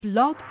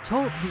Blog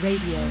Talk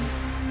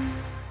Radio.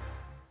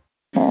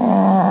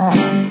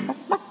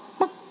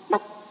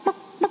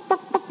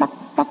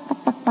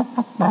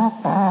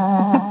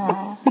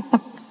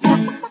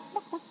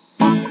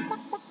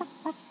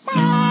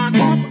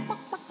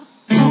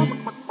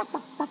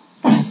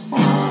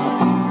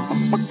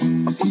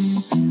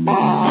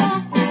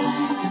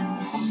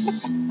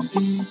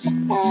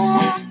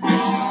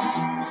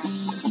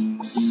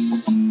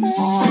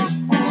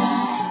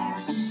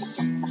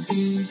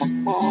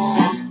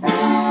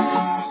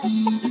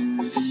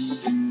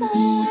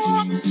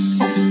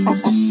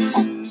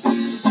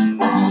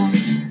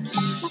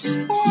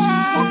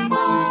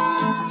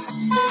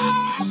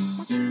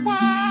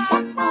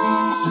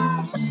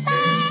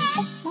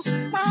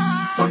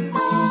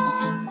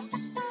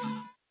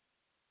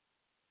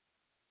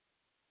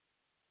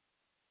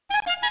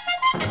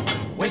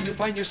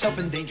 Yourself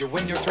in danger,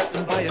 when you're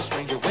threatened by a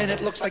stranger, when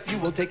it looks like you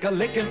will take a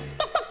licking,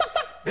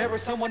 there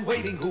is someone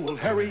waiting who will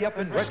hurry up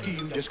and rescue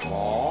you. Just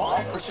call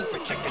for Super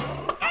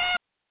Chicken.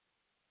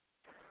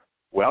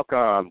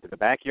 Welcome to the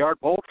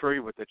Backyard Poultry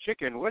with the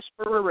Chicken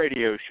Whisperer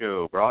radio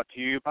show, brought to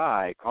you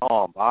by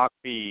Kalmbach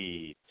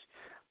Feeds.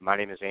 My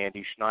name is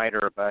Andy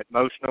Schneider, but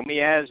most know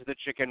me as the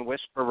Chicken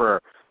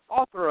Whisperer,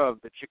 author of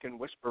the Chicken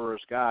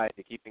Whisperer's Guide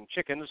to Keeping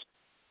Chickens,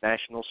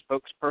 National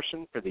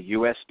Spokesperson for the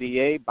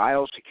USDA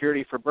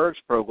Biosecurity for Birds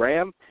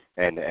program,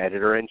 and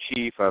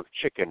editor-in-chief of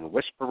Chicken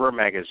Whisperer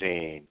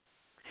magazine.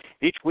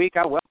 Each week,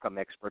 I welcome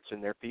experts in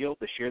their field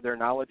to share their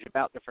knowledge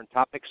about different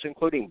topics,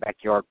 including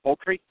backyard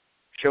poultry,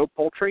 show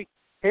poultry,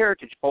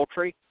 heritage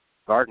poultry,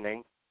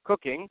 gardening,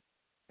 cooking,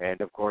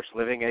 and, of course,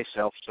 living a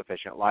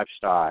self-sufficient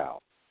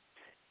lifestyle.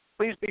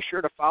 Please be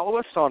sure to follow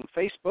us on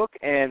Facebook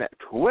and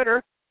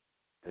Twitter.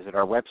 Visit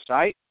our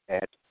website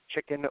at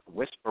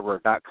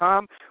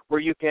chickenwhisperer.com, where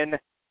you can,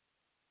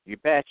 you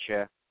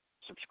betcha,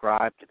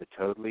 subscribe to the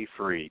totally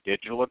free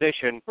digital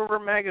edition of our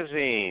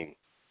magazine.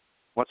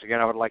 Once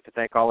again, I would like to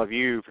thank all of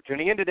you for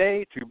tuning in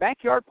today to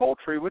Backyard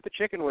Poultry with the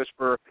Chicken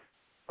Whisperer,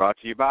 brought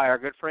to you by our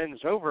good friends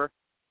over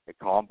at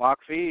Kalmbach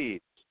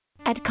Feeds.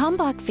 At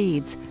Kalmbach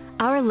Feeds,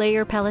 our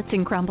layer pellets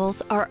and crumbles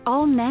are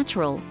all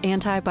natural,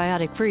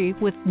 antibiotic-free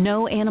with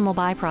no animal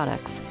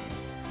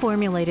byproducts.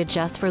 Formulated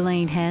just for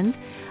laying hens,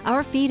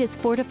 our feed is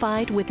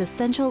fortified with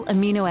essential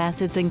amino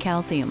acids and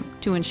calcium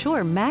to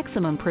ensure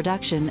maximum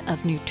production of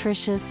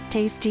nutritious,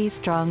 tasty,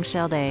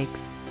 strong-shelled eggs.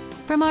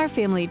 From our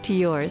family to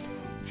yours,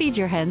 feed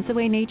your hens the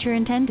way nature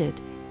intended.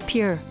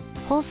 Pure,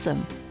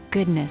 wholesome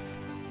goodness.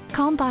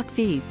 Kalmbach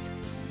Feeds.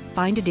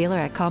 Find a dealer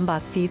at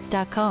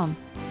kalmbachfeeds.com.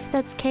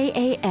 That's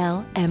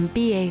KALMBACH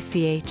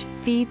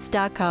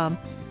feeds.com.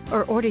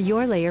 Or order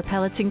your layer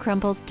pellets and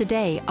crumbles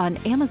today on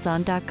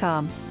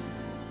Amazon.com.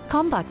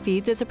 Kalmbach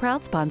Feeds is a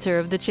proud sponsor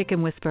of the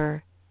Chicken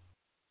Whisperer.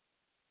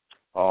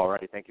 All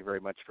righty, thank you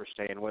very much for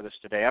staying with us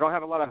today. I don't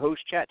have a lot of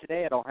host chat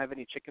today. I don't have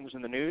any chickens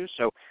in the news,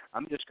 so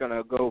I'm just going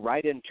to go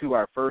right into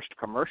our first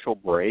commercial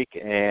break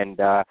and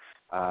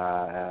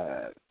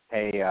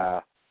pay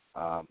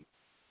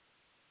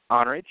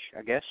honorage,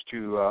 I guess,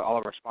 to all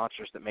of our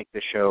sponsors that make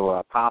this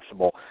show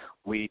possible.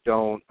 We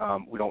don't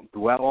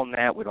dwell on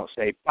that. We don't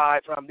say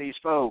buy from these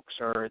folks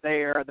or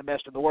they are the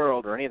best in the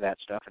world or any of that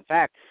stuff. In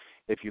fact,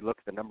 if you look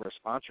at the number of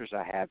sponsors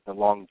I have, the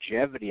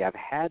longevity I've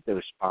had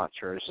those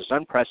sponsors is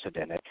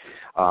unprecedented.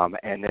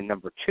 And then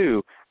number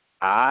two,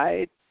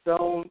 I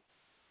don't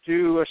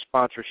do a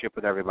sponsorship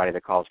with everybody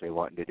that calls me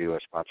wanting to do a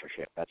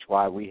sponsorship. That's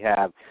why we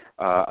have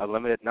a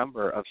limited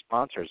number of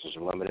sponsors. There's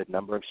a limited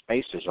number of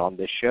spaces on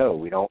this show.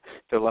 We don't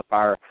fill up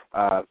our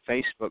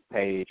Facebook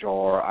page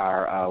or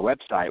our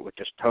website with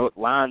just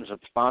lines of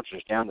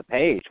sponsors down the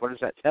page. What does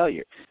that tell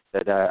you?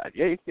 That,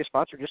 yeah, you can be a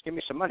sponsor, just give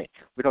me some money.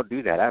 We don't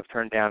do that. I've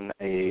turned down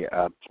a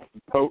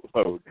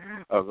boatload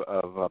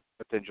of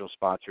potential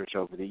sponsors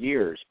over the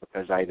years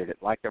because I either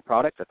didn't like their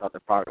product, I thought the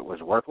product was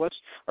worthless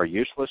or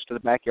useless to the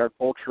backyard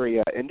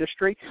poultry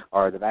industry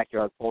or the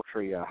backyard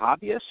poultry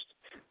hobbyist.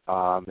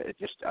 I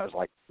was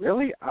like,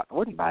 really? I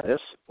wouldn't buy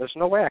this. There's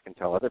no way I can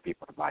tell other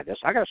people to buy this.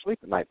 I got to sleep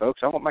at night, folks.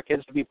 I want my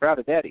kids to be proud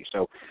of Daddy.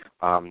 So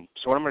what I'm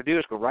going to do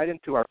is go right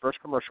into our first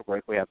commercial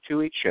break. We have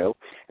two each show,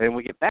 and then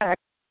we get back.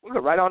 We'll go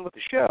right on with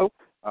the show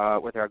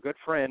with our good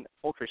friend,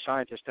 poultry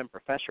scientist and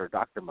professor,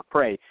 Dr.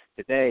 McCrea.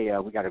 Today,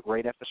 we got a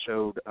great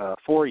episode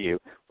for you.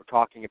 We're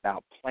talking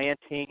about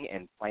planting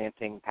and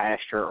planting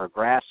pasture or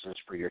grasses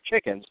for your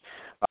chickens.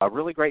 A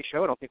really great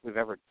show. I don't think we've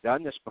ever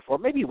done this before.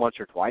 Maybe once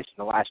or twice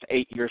in the last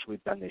 8 years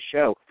we've done this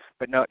show,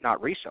 but no,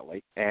 not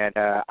recently. And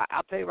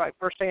I'll tell you right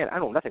firsthand, I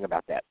know nothing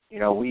about that. You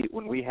know,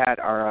 when we had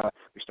our,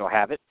 we still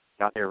have it,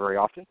 not there very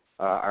often,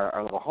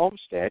 our little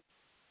homestead,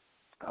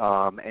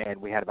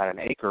 and we had about an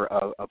acre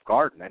of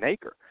garden,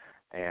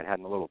 and had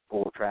a little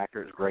pull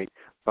tractor. It was great.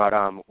 But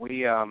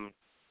we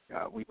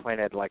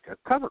planted like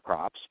cover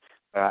crops.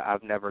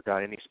 I've never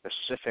done any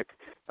specific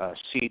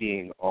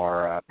seeding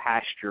or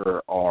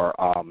pasture or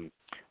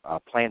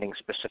planting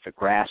specific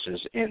grasses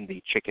in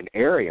the chicken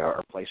area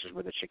or places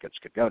where the chickens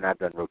could go. And I've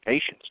done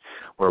rotations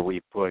where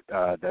we put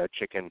the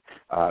chicken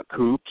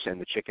coops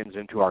and the chickens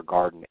into our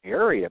garden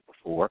area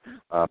before,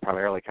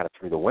 primarily kind of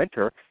through the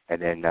winter,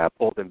 and then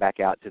pulled them back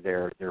out to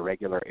their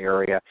regular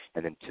area,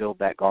 and then tilled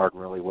that garden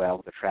really well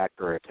with a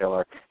tractor or a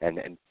tiller, and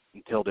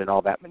tilled in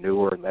all that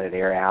manure and let it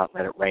air out,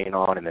 let it rain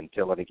on, and then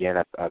till it again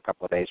a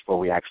couple of days before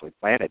we actually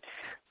planted.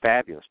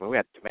 Fabulous. I mean, we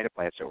had tomato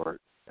plants that were,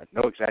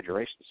 no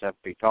exaggeration, 7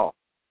 feet tall.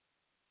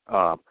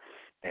 But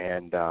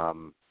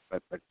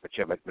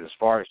as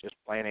far as just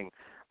planting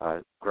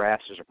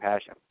grasses or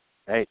pasture,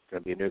 hey, it's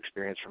going to be a new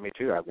experience for me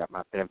too. I've got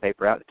my pen and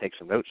paper out to take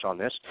some notes on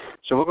this.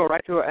 So we'll go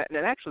right to it.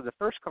 And actually, the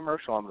first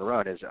commercial I'm going to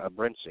run is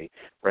Brincy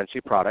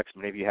products.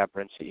 Many of you have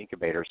Brincy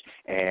incubators,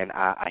 and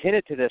I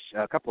hinted to this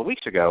a couple of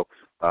weeks ago,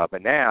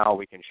 but now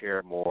we can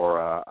share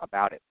more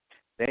about it.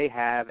 They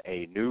have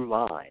a new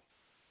line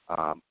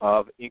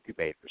of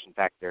incubators. In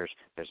fact, there's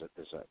a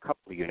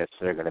couple of units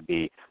that are going to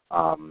be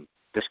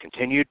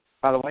discontinued,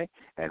 by the way,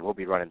 and we'll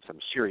be running some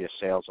serious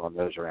sales on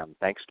those around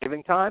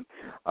Thanksgiving time.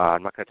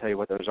 I'm not going to tell you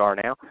what those are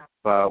now,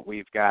 but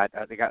we've got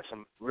they got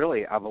some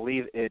really, I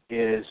believe it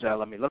is,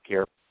 let me look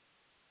here,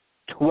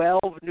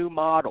 12 new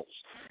models.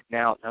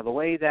 Now the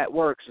way that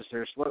works is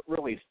there's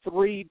really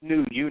 3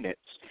 new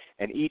units,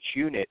 and each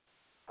unit,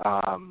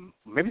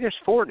 maybe there's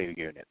 4 new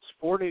units,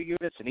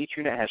 and each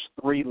unit has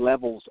 3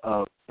 levels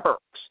of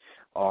perks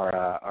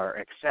or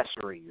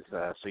accessories.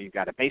 So you've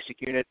got a basic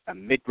unit, a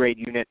mid-grade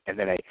unit, and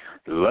then a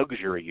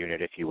luxury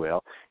unit, if you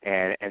will.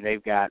 And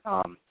they've got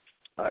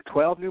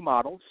 12 new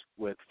models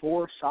with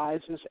 4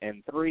 sizes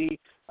and 3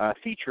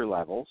 feature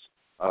levels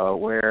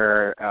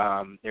where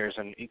there's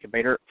an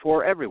incubator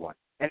for everyone.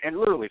 And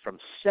literally from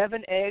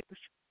 7 eggs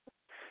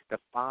to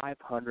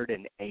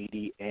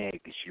 580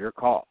 eggs, your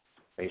call,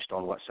 based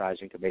on what size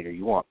incubator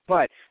you want.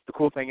 But the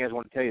cool thing is, I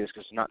want to tell you this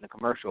because it's not in the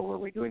commercial. We're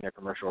redoing their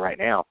commercial right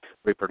now,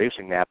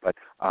 reproducing that. But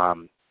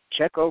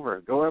go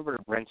over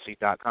to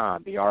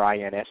Brincy.com,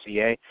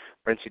 BRINSEA,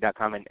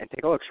 Brincy.com, and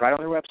take a look. It's right on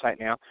their website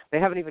now. They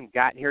haven't even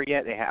gotten here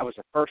yet. I was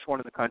the first one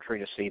in the country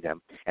to see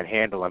them and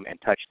handle them and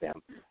touch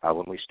them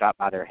when we stopped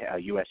by their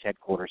U.S.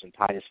 headquarters in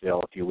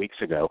Titusville a few weeks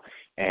ago.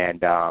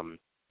 And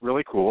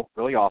really cool,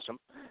 really awesome.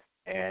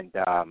 And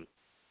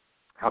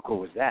how cool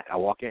was that? I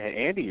walk in,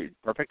 Andy,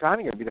 perfect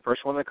timing. You're going to be the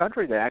first one in the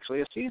country that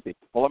actually sees me.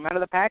 Pull them out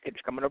of the package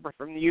coming over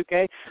from the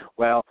UK.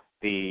 Well,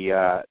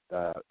 the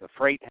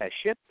freight has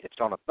shipped. It's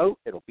on a boat.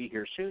 It'll be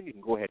here soon. You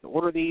can go ahead and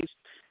order these.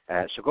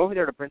 So go over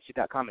there to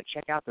Brincy.com and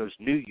check out those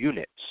new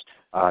units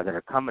that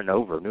are coming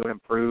over, new and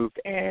improved,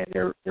 and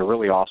they're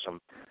really awesome.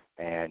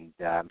 And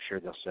I'm sure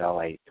they'll sell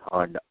a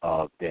ton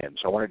of them.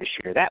 So I wanted to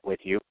share that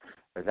with you.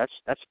 That's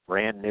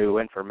brand new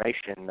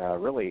information,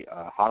 really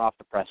hot off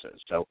the presses.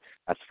 So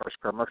that's the first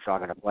commercial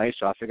I'm going to play.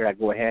 So I figured I'd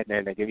go ahead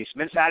and give you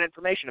some inside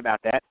information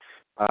about that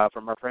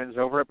from our friends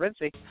over at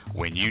Brincy.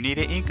 When you need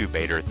an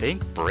incubator,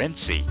 think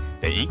Brincy,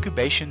 the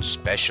incubation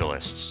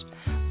specialists.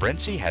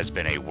 Brincy has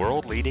been a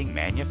world-leading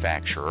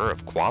manufacturer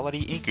of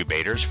quality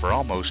incubators for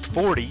almost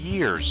 40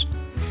 years.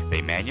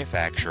 They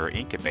manufacture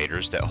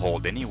incubators that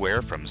hold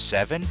anywhere from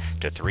 7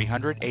 to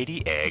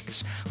 380 eggs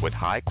with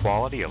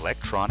high-quality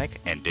electronic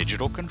and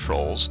digital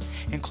controls,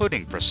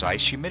 including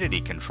precise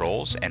humidity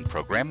controls and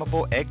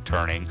programmable egg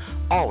turning,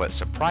 all at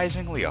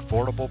surprisingly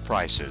affordable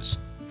prices.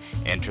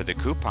 Enter the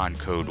coupon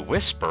code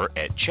WHISPER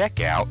at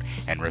checkout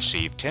and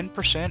receive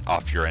 10%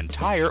 off your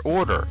entire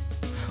order.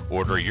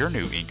 Order your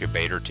new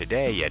incubator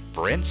today at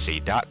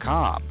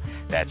Brincy.com.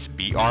 That's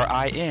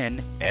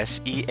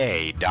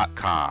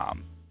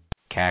BRINSEA.com.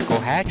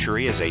 Cackle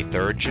Hatchery is a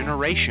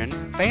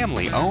third-generation,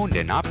 family-owned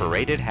and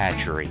operated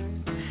hatchery.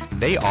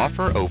 They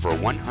offer over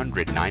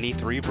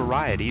 193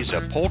 varieties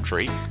of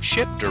poultry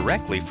shipped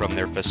directly from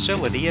their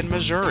facility in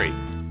Missouri.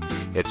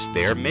 It's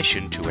their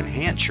mission to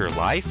enhance your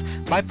life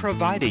by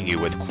providing you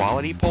with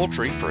quality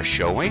poultry for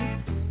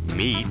showing,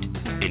 meat,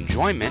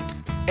 enjoyment,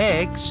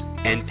 eggs,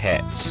 and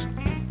pets.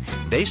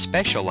 They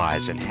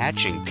specialize in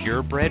hatching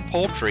purebred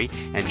poultry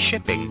and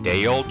shipping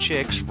day-old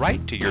chicks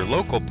right to your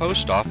local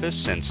post office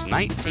since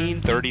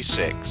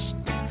 1936.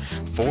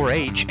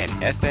 4-H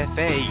and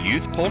FFA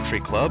youth poultry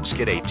clubs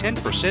get a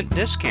 10%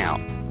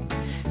 discount.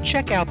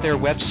 Check out their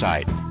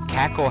website,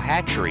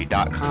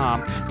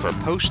 cacklehatchery.com, for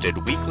posted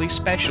weekly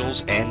specials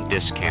and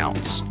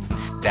discounts.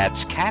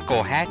 That's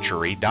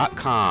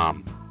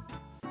cacklehatchery.com.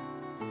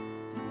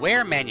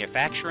 Ware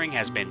Manufacturing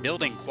has been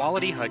building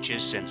quality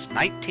hutches since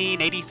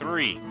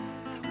 1983.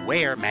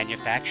 Ware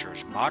manufactures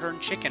modern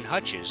chicken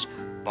hutches,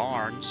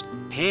 barns,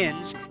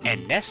 pens,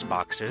 and nest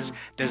boxes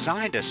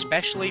designed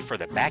especially for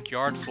the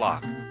backyard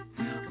flock.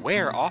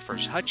 Ware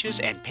offers hutches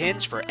and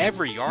pens for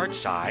every yard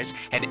size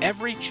and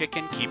every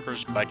chicken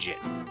keeper's budget.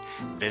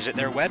 Visit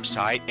their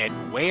website at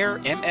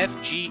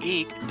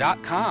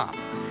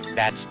waremfginc.com.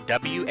 That's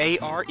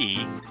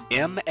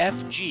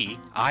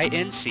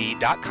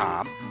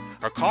WAREMFGINC.com,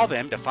 or call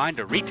them to find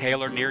a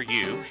retailer near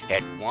you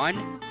at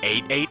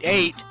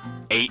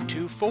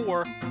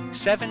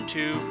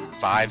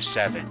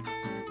 1-888-824-7257.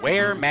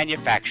 Ware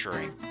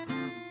Manufacturing.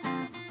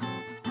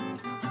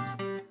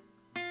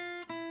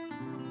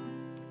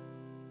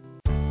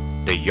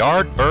 The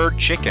Yardbird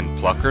Chicken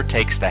Plucker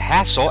takes the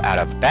hassle out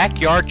of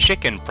backyard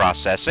chicken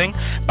processing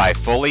by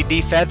fully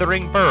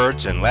defeathering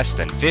birds in less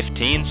than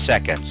 15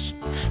 seconds.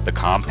 The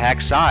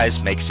compact size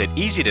makes it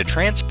easy to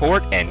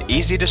transport and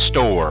easy to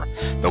store.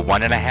 The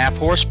 1.5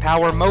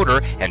 horsepower motor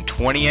and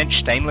 20-inch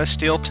stainless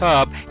steel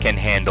tub can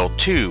handle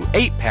 2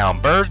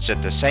 8-pound birds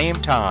at the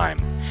same time.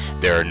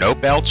 There are no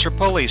belts or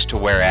pulleys to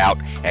wear out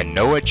and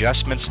no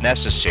adjustments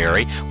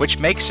necessary, which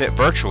makes it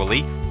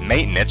virtually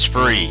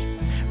maintenance-free.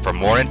 For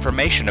more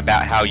information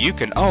about how you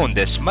can own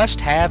this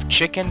must-have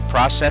chicken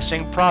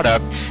processing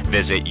product,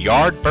 visit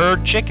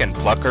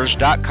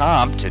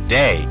yardbirdchickenpluckers.com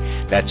today.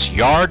 That's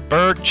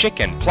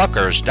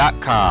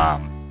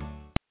yardbirdchickenpluckers.com.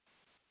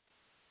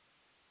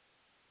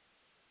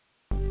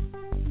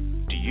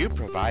 Do you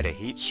provide a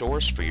heat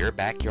source for your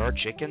backyard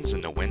chickens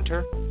in the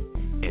winter?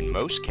 In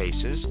most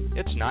cases,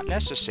 it's not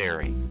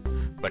necessary.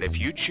 But if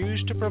you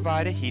choose to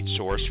provide a heat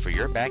source for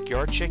your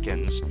backyard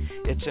chickens,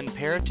 it's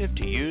imperative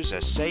to use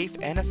a safe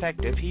and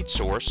effective heat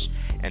source,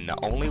 and the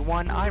only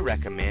one I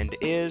recommend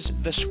is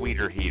the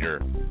Sweeter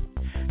Heater.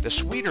 The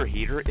Sweeter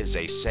Heater is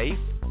a safe,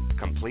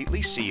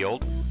 completely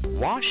sealed,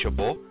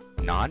 washable,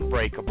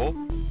 non-breakable,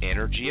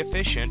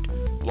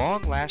 energy-efficient,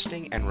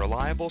 long-lasting, and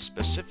reliable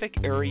specific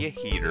area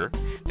heater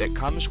that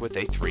comes with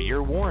a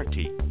 3-year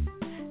warranty.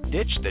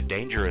 Ditch the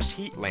dangerous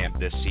heat lamp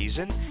this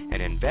season and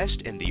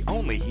invest in the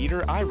only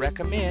heater I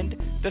recommend,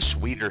 the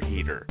Sweeter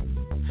Heater.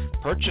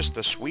 Purchase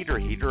the Sweeter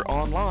Heater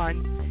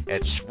online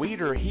at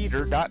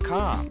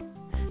sweeterheater.com.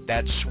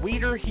 That's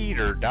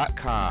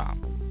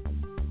sweeterheater.com.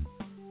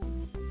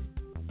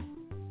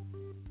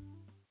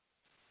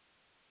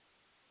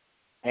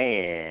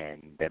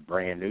 And a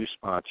brand new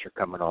sponsor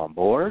coming on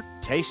board.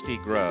 Tasty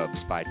Grubs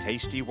by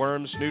Tasty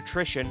Worms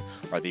Nutrition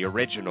are the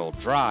original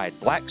dried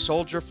black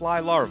soldier fly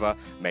larvae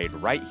made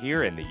right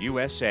here in the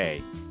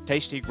USA.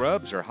 Tasty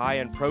Grubs are high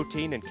in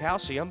protein and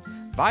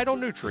calcium, vital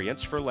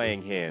nutrients for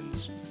laying hens.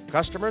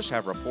 Customers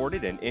have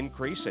reported an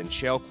increase in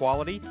shell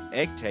quality,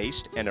 egg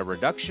taste, and a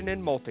reduction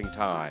in molting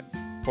time.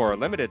 For a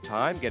limited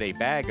time, get a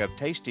bag of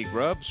Tasty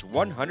Grubs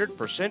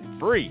 100%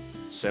 free.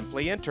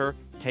 Simply enter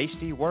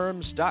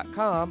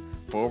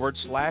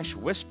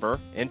tastyworms.com/whisper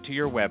into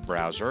your web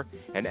browser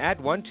and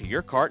add one to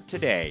your cart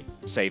today.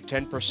 Save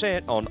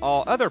 10% on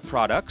all other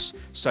products,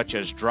 such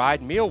as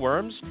dried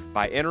mealworms,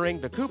 by entering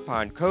the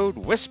coupon code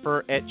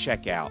WHISPER at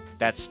checkout.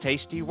 That's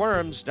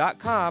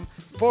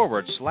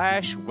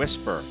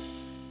tastyworms.com/whisper.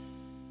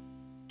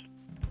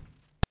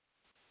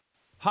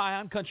 Hi,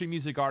 I'm country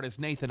music artist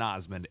Nathan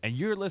Osmond, and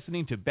you're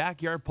listening to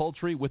Backyard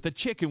Poultry with the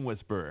Chicken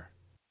Whisperer.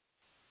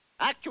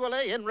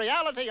 Actually, in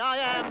reality, I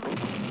am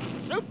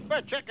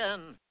Super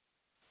Chicken.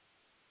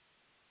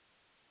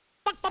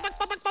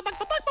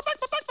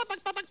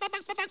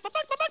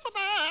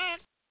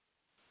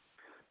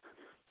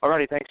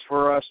 Alrighty, thanks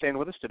for staying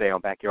with us today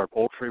on Backyard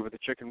Poultry with the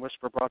Chicken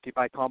Whisperer, brought to you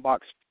by Kalmbach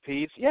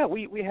Feeds. Yeah,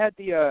 we had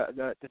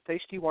the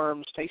Tasty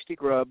Worms, Tasty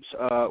Grubs.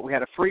 We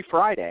had a free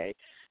Friday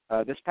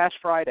this past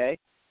Friday,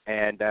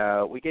 and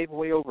we gave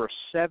away over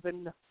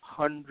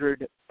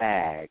 700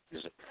 bags.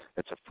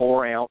 It's a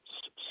 4-ounce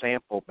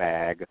sample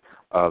bag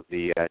of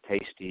the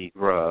Tasty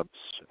Grubs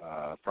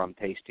from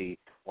Tasty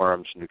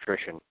Worms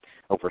Nutrition.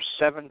 Over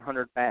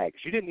 700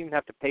 bags. You didn't even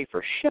have to pay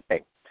for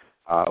shipping.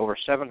 Over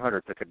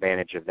 700 took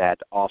advantage of that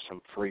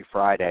awesome free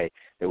Friday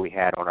that we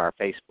had on our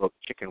Facebook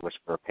Chicken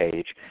Whisperer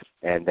page,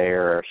 and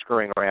they're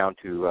scurrying around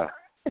to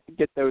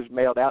get those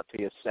mailed out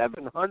to you.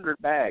 700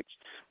 bags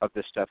of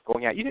this stuff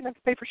going out. You didn't have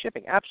to pay for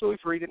shipping. Absolutely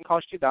free. Didn't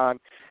cost you a dime.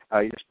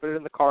 You just put it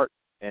in the cart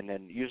and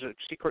then use a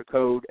secret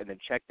code and then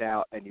checked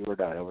out, and you were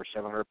done. Over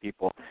 700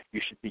 people.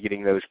 You should be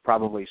getting those,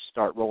 probably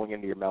start rolling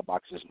into your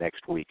mailboxes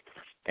next week.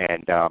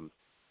 And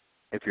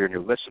if you're a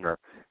new listener,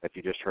 if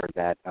you just heard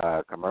that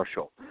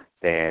commercial,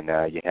 then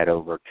you head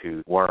over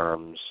to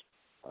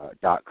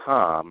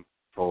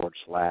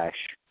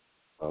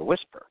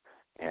worms.com/whisper,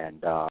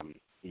 and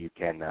you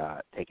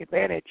can take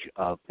advantage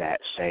of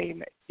that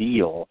same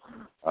deal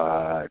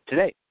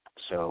today.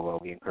 So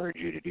we encourage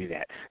you to do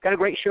that. Got a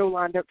great show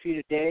lined up for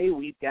you today.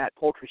 We've got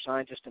poultry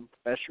scientist and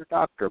professor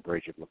Dr.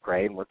 Brigid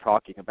McCrea, and we're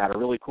talking about a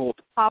really cool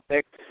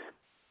topic: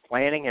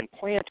 planning and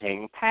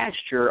planting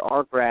pasture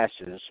or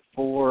grasses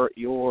for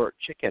your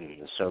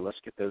chickens. So let's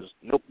get those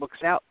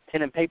notebooks out,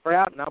 pen and paper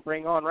out, and I'll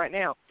bring on right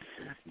now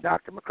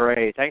Dr.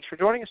 McCrea. Thanks for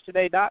joining us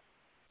today, Doc.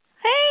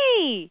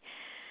 Hey!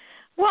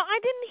 Well, I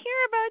didn't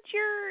hear about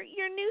your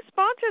new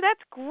sponsor.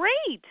 That's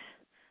great.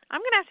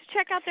 I'm going to have to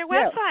check out their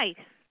website.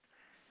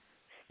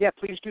 Yeah,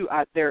 please do.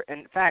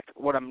 In fact,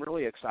 what I'm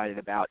really excited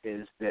about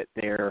is that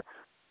their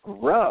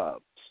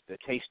grubs, the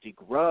Tasty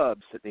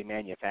Grubs that they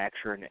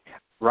manufacture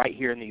right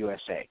here in the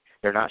USA.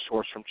 They're not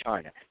sourced from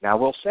China. Now, I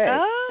will say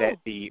that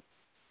the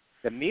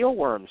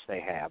mealworms they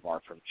have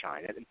are from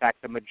China. In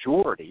fact, the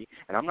majority,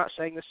 and I'm not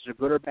saying this is a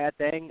good or bad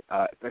thing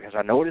because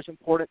I know it is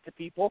important to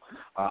people.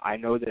 I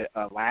know that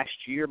last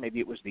year,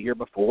 maybe it was the year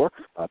before,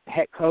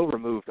 Petco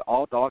removed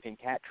all dog and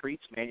cat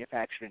treats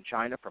manufactured in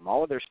China from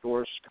all of their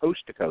stores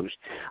coast to coast.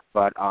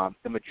 But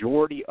the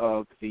majority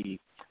of the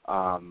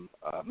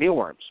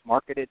mealworms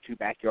marketed to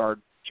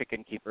backyard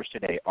chicken keepers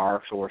today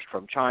are sourced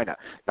from China.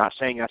 Not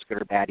saying that's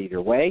good or bad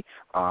either way.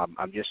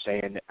 I'm just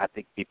saying I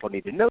think people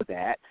need to know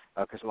that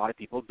because a lot of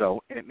people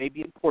don't, and it may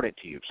be important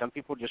to you. Some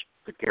people just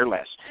could care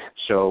less.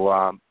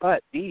 So,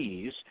 but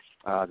these,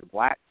 the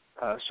black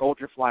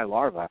soldier fly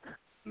larvae,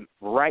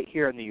 right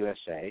here in the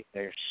USA,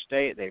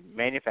 they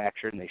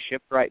manufactured and they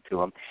shipped right to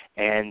them,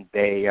 and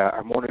they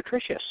are more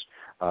nutritious.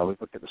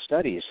 We've looked at the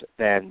studies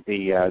than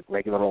the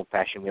regular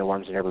old-fashioned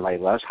mealworms that everybody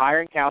loves.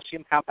 Higher in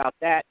calcium, how about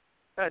that?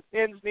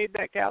 Hens need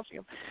that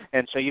calcium,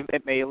 and so you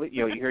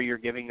hear you're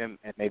giving them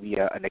maybe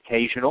an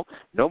occasional,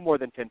 no more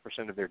than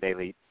 10% of their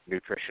daily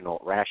nutritional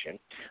ration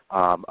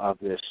of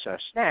this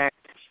snack,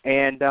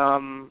 and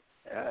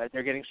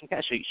they're getting some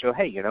calcium. So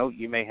hey,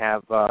 you may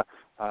have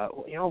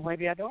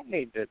maybe I don't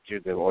need to do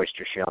the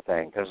oyster shell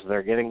thing because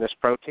they're getting this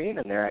protein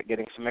and they're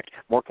getting some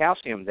more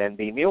calcium than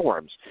the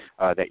mealworms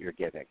that you're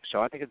giving.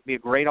 So I think it'd be a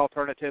great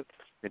alternative.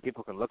 That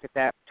people can look at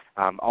that.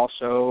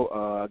 Also,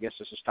 I guess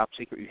this is top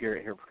secret. You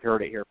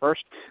heard it here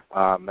first.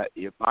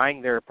 You're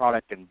buying their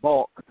product in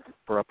bulk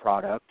for a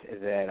product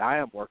that I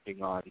am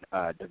working on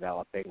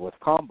developing with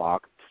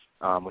Kalmbach,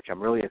 which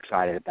I'm really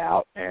excited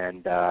about,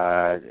 and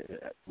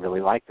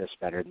really like this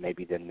better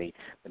maybe than the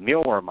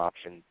mealworm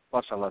option.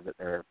 Plus, I love that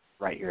they're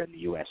right here in the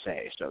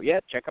USA. So, yeah,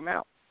 check them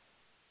out.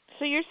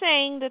 So you're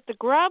saying that the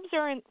grubs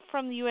are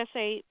from the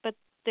USA, but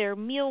their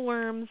dried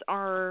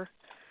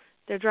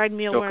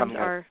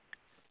mealworms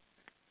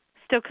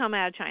still come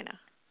out of China.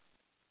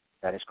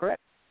 That is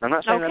correct. I'm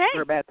not saying that's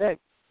a bad thing.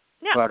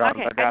 Yeah, but,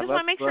 okay. I just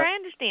want to make sure I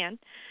understand.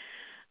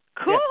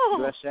 Cool.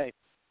 Yeah, USA.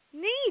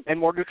 Neat. And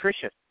more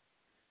nutritious.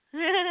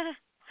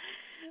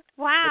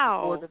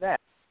 Wow. Looking forward to that.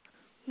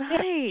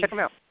 Nice. Yeah, check them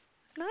out.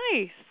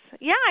 Nice.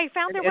 Yeah, I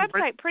found their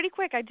website pretty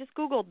quick. I just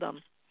Googled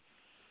them.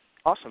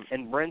 Awesome.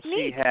 And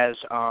Brincy has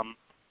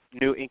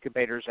new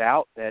incubators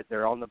out that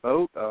they're on the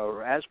boat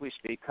as we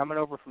speak, coming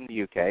over from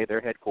the UK, their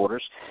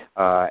headquarters,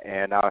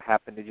 and I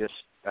happened to just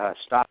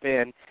stop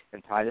in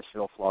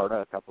Titusville,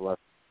 Florida, a couple of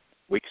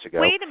weeks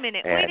ago. Wait a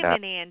minute,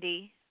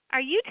 Andy.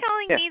 Are you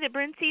telling me that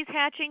Brincy's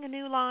hatching a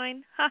new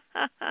line?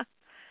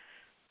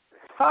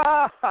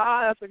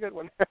 That's a good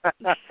one.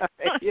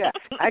 Yeah,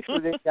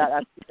 actually they've got,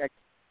 I think,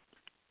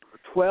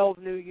 12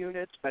 new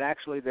units, but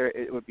actually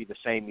it would be the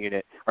same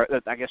unit, or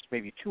I guess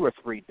maybe 2 or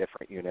 3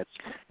 different units,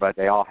 but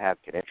they all have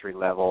entry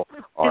level.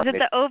 Is it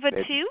the OVA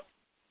 2?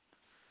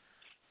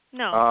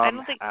 No, I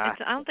don't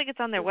think it's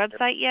on their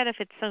website yet. If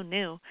it's so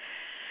new.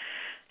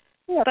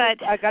 Yeah,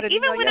 but I got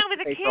even when I was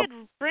a kid,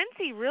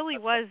 Brincy really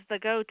was the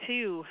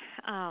go-to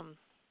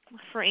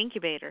for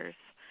incubators.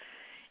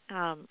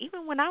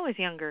 Even when I was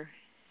younger.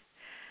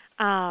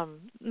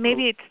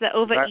 Maybe it's the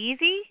OVA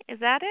Easy. Is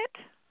that it?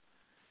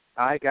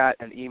 I got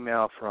an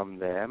email from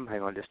them.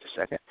 Hang on just a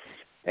second.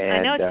 And,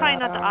 I know it's probably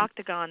not the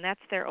Octagon.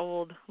 That's their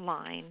old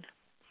line.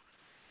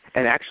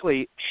 And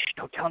actually,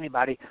 don't tell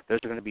anybody. Those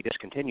are going to be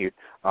discontinued.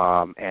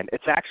 And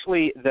it's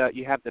actually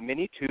you have the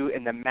Mini 2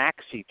 and the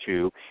Maxi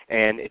 2.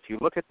 And if you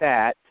look at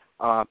that,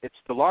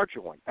 it's the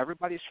larger one.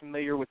 Everybody's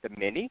familiar with the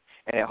Mini,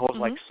 and it holds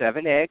like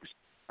 7 eggs,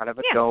 kind of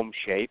a dome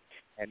shape.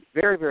 And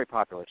very, very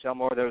popular. Sell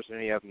more of those than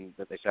any of them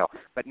that they sell.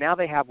 But now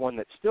they have one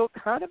that's still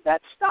kind of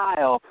that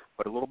style,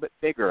 but a little bit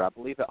bigger. I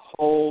believe it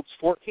holds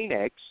 14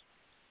 eggs,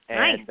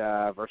 and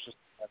versus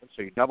 7,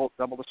 so you double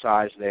the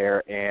size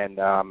there. And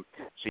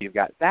so you've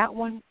got that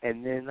one,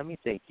 and then let me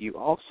think. You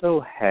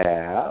also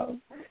have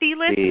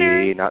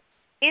listeners.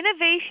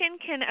 Innovation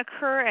can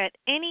occur at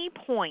any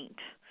point,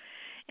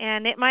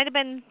 and it might have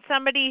been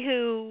somebody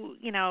who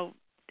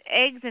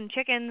eggs and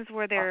chickens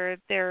were their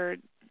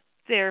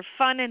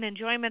fun and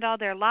enjoyment all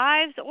their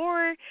lives,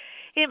 or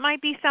it might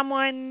be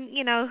someone,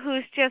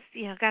 who's just,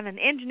 got an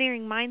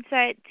engineering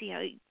mindset.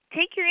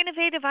 Take your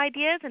innovative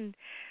ideas and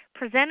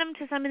present them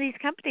to some of these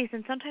companies,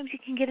 and sometimes you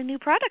can get a new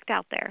product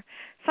out there,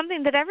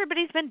 something that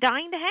everybody's been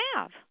dying to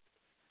have.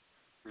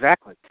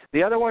 Exactly.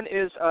 The other one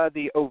is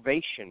the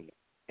Ovation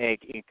egg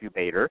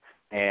incubator,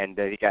 and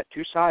you got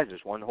 2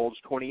 sizes. One holds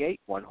 28,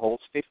 one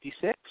holds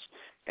 56.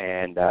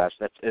 And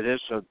so it is.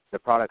 So the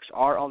products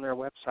are on their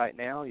website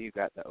now. You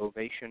got the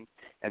Ovation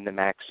and the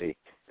Maxi,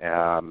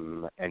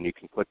 and you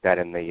can click that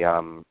in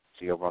the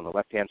see over on the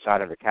left-hand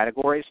side under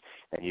categories,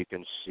 and you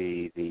can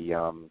see the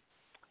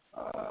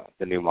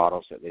new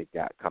models that they've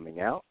got coming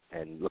out,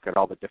 and look at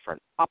all the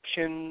different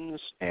options.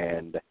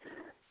 And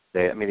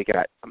they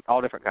got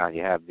all different kinds.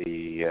 You have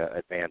the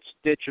advanced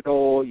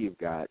digital, you've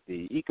got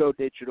the eco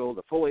digital,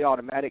 the fully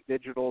automatic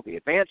digital, the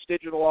advanced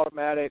digital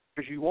automatic,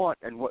 as you want,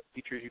 and what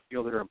features you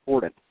feel that are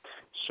important.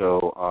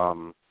 So,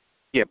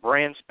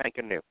 brand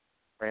spanking new.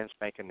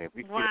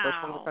 We could be the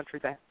first one in the country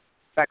that.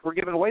 In fact, we're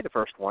giving away the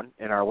first one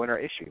in our winter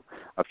issue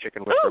of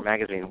Chicken Whisperer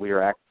magazine. We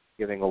are actually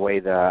giving away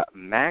the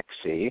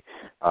Maxi,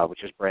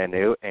 which is brand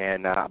new,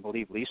 and I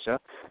believe Lisa,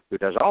 who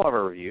does all of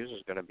our reviews,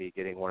 is going to be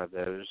getting one of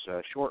those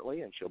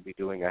shortly, and she'll be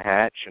doing a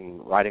hatch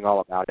and writing all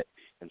about it.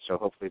 And so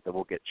hopefully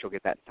she'll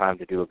get that time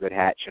to do a good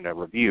hatch and a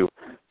review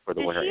for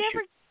the winter issue. Did she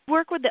ever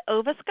work with the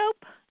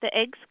Ovascope, the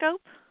egg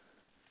scope?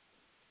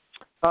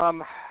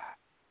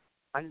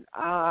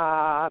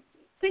 I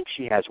think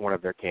she has one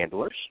of their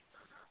candlers.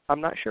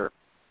 I'm not sure.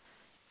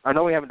 I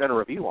know we haven't done a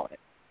review on it.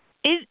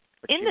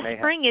 In the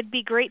spring, it'd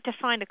be great to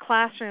find a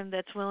classroom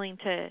that's willing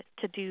to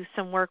do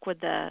some work with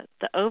the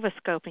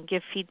ovoscope and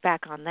give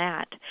feedback on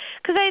that.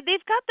 Because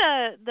they've got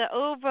the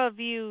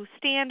OvaView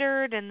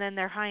standard and then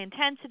their high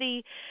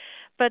intensity,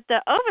 but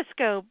the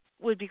ovoscope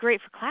would be great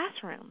for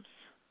classrooms.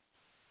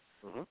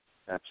 Mm-hmm.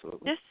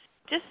 Absolutely.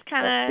 Just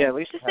kind of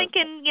just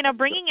thinking,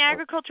 bringing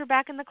agriculture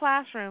back in the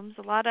classrooms.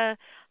 A lot of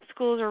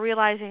schools are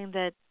realizing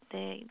that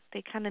they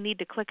kind of need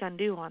to click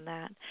undo on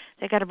that.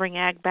 They got to bring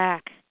ag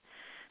back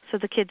so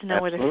the kids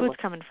know where their food's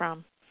coming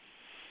from.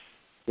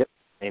 Yep.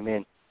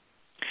 Amen.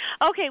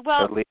 Okay,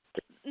 well,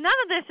 none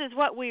of this is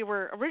what we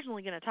were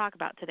originally going to talk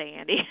about today,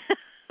 Andy.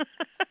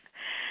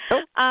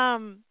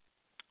 Nope.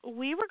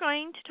 We were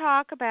going to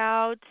talk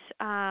about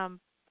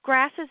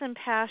grasses and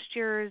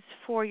pastures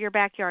for your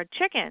backyard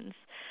chickens.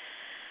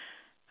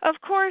 Of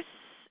course,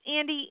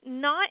 Andy,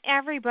 not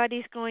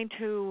everybody's going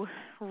to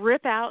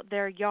rip out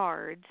their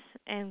yards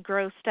and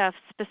grow stuff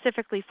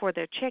specifically for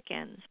their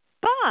chickens,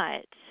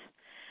 but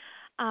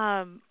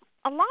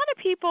a lot of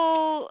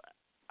people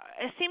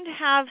seem to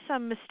have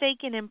some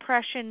mistaken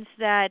impressions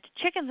that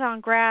chickens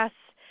on grass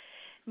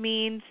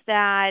means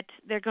that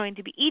they're going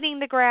to be eating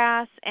the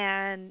grass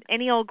and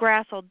any old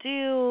grass will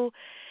do,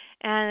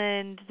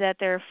 and that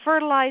they're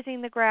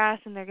fertilizing the grass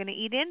and they're going to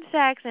eat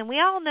insects. And we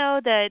all know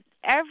that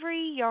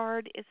every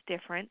yard is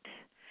different.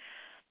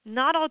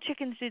 Not all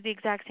chickens do the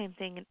exact same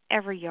thing in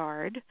every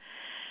yard.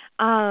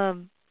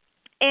 And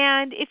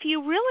if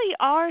you really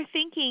are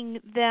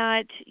thinking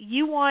that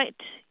you want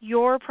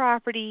your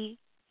property,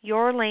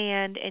 your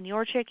land, and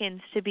your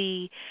chickens to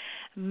be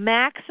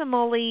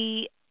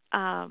maximally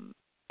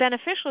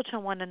beneficial to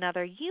one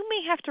another, you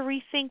may have to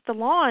rethink the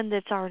lawn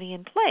that's already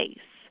in place.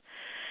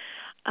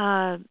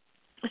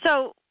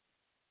 So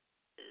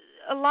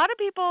a lot of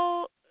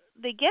people,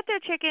 they get their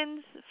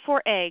chickens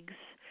for eggs,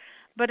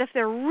 but if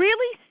they're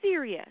really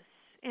serious,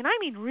 and I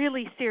mean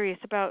really serious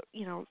about,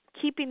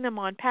 keeping them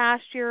on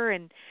pasture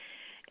and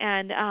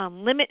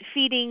limit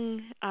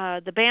feeding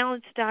the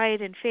balanced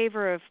diet in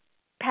favor of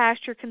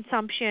pasture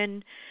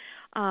consumption,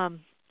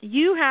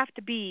 you have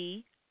to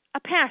be a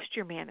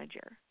pasture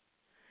manager.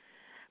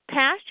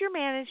 Pasture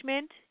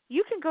management,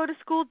 you can go to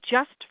school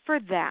just for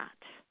that.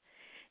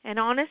 And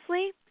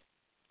honestly,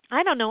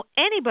 I don't know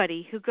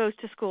anybody who goes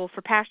to school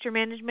for pasture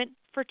management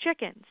for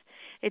chickens.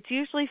 It's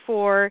usually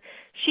for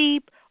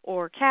sheep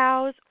or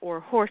cows or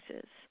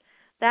horses.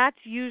 That's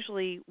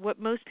usually what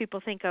most people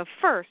think of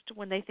first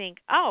when they think,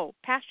 oh,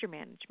 pasture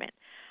management.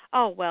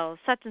 Oh, well,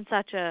 such and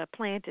such a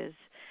plant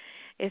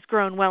is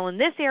grown well in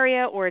this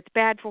area, or it's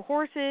bad for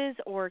horses,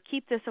 or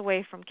keep this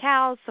away from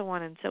cows, so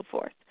on and so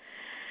forth.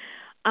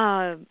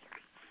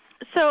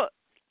 So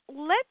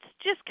let's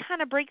just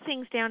kind of break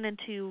things down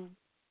into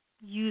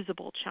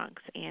usable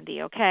chunks,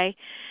 Andy, okay?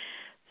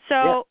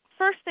 So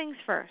First things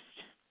first.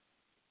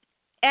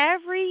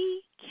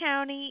 Every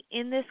county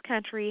in this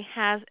country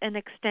has an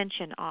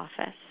extension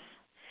office,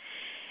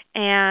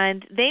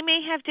 and they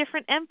may have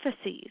different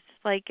emphases.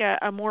 Like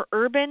a more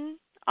urban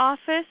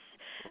office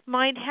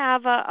might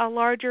have a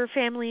larger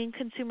family and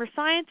consumer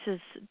sciences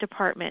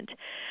department.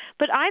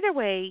 But either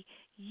way,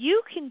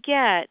 you can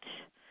get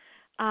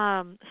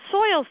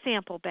soil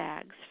sample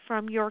bags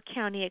from your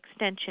county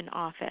extension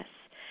office.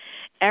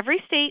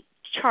 Every state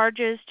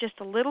charges just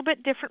a little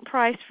bit different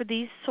price for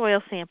these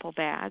soil sample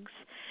bags.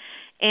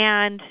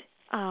 And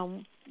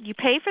you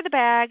pay for the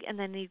bag, and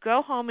then you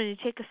go home and you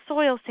take a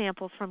soil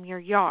sample from your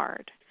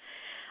yard.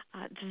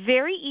 It's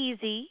very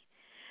easy.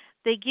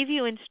 They give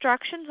you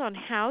instructions on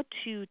how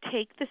to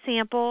take the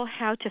sample,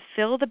 how to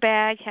fill the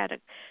bag, how to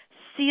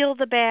seal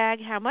the bag,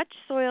 how much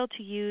soil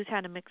to use,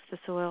 how to mix the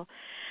soil.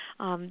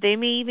 They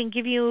may even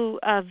give you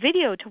a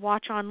video to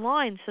watch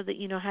online so that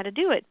you know how to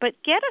do it. But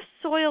get a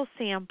soil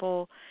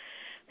sample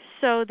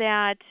so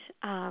that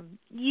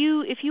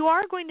if you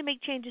are going to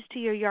make changes to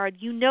your yard,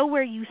 you know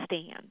where you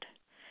stand.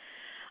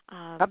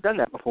 I've done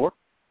that before.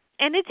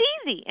 And it's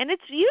easy, and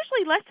it's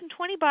usually less than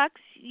 $20.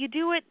 You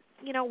do it,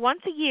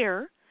 once a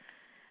year,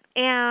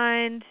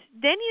 and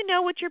then you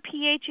know what your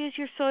pH is,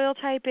 your soil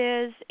type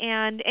is,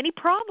 and any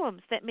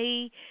problems that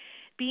may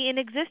be in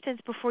existence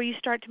before you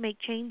start to make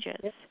changes.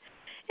 Yep.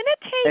 And it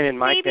takes and in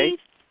my case,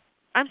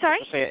 I'm sorry?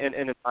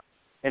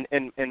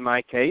 In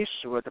my case,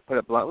 to put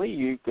it bluntly,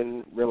 you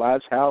can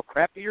realize how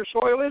crappy your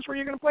soil is where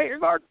you're going to plant your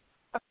garden.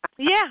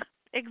 Yeah,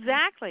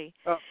 exactly.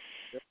 Oh.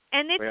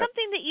 And it's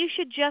something that you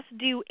should just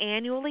do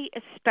annually,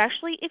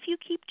 especially if you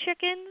keep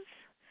chickens,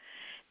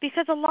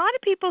 because a lot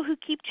of people who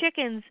keep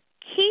chickens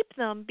keep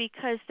them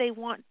because they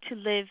want to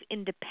live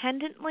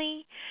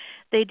independently.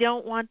 They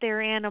don't want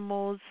their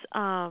animals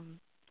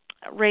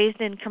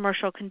raised in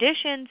commercial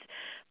conditions.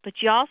 But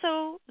you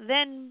also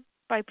then,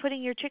 by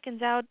putting your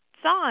chickens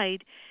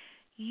outside,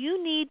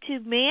 you need to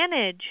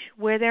manage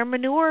where their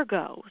manure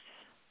goes.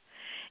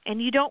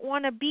 And you don't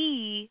want to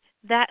be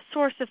that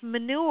source of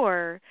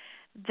manure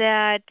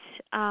that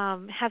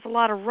has a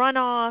lot of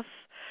runoff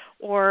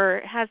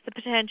or has the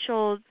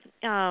potential,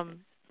 and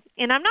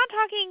I'm not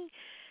talking,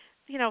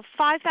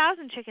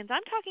 5,000 chickens.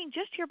 I'm talking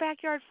just your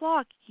backyard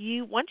flock.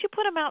 Once you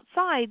put them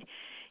outside,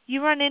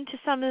 you run into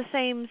some of the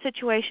same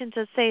situations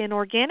as, say, an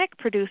organic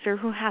producer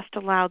who has to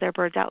allow their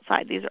birds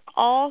outside. These are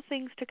all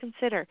things to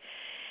consider.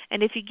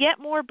 And if you get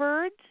more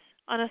birds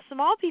on a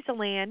small piece of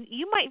land,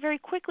 you might very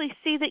quickly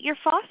see that your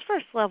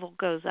phosphorus level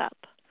goes up.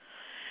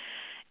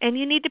 And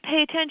you need to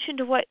pay attention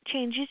to what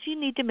changes you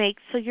need to make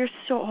so your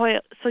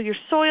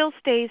soil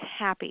stays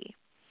happy.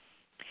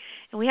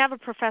 And we have a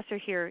professor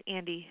here,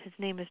 Andy. His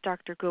name is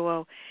Dr.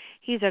 Guo.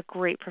 He's a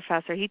great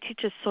professor. He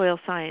teaches soil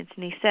science,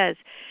 and he says,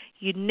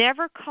 you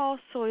never call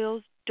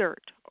soils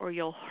dirt or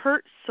you'll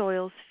hurt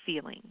soil's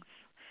feelings.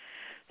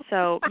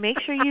 So make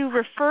sure you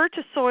refer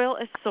to soil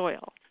as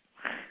soil.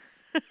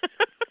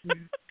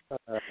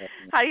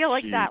 How do you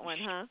like that one,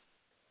 huh?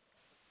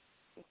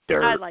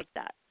 Dirt. I like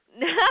that.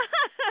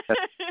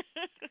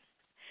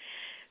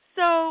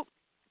 So,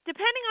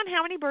 depending on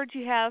how many birds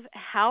you have,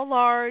 how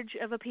large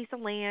of a piece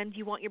of land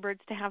you want your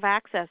birds to have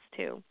access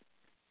to,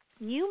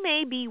 you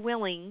may be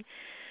willing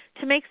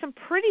to make some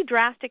pretty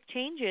drastic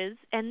changes,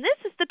 and this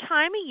is the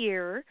time of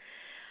year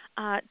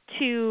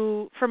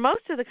for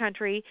most of the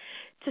country,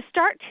 to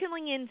start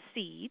tilling in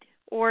seed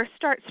or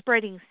start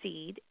spreading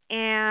seed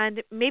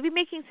and maybe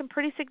making some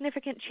pretty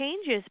significant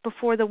changes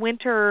before the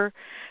winter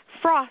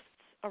frosts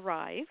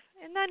arrive.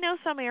 And I know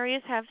some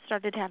areas have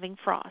started having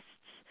frosts,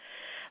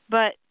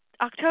 but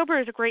October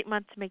is a great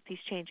month to make these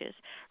changes.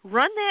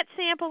 Run that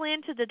sample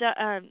into the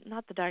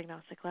not the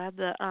diagnostic lab,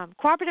 the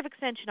cooperative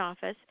extension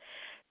office.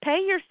 Pay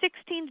your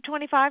 $16 to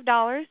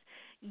 $25.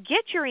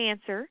 Get your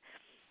answer,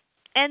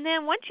 and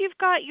then once you've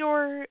got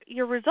your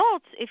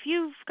results, if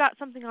you've got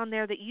something on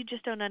there that you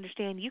just don't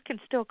understand, you can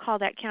still call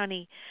that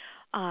county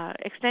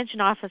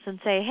extension office and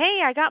say,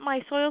 "Hey, I got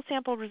my soil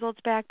sample results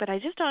back, but I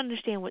just don't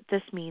understand what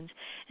this means,"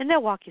 and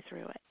they'll walk you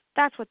through it.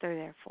 That's what they're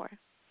there for.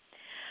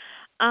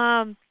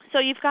 So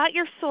you've got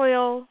your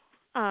soil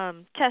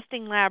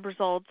testing lab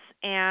results,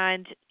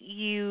 and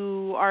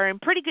you are in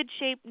pretty good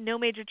shape, no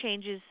major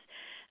changes.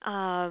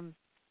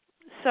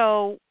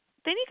 So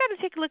then you got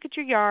to take a look at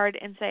your yard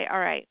and say, all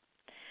right,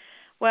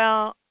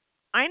 well,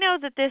 I know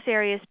that this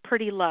area is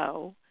pretty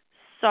low,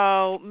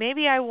 so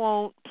maybe I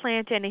won't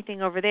plant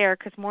anything over there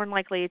because more than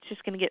likely it's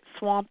just going to get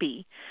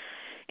swampy.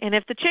 And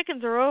if the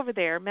chickens are over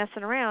there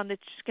messing around,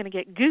 it's just going to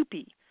get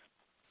goopy.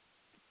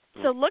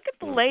 So look at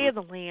the lay of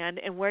the land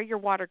and where your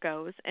water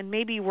goes and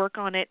maybe work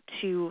on it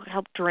to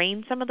help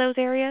drain some of those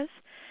areas,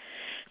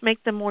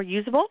 make them more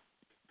usable.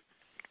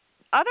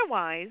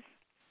 Otherwise,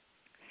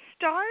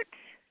 start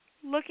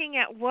looking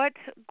at what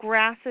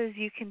grasses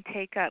you can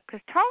take up,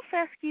 because tall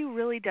fescue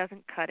really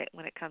doesn't cut it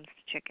when it comes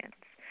to chickens.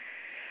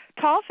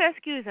 Tall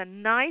fescue is a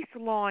nice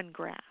lawn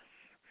grass.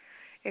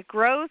 It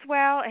grows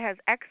well, it has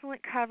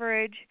excellent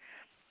coverage,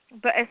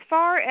 but as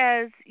far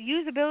as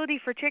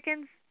usability for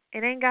chickens,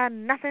 it ain't got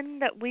nothing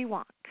that we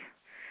want.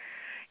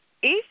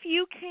 If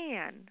you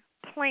can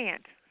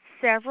plant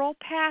several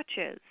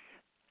patches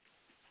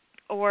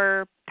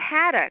or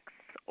paddocks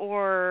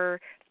or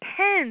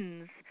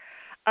pens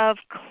of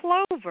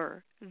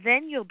clover,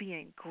 then you'll be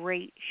in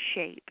great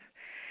shape.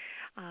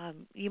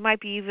 You might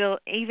be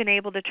even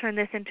able to turn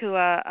this into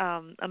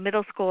a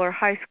middle school or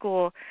high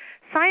school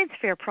science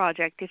fair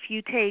project. If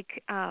you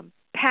take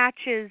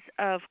patches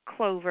of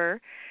clover,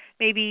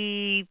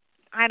 maybe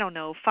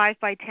 5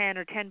 by 10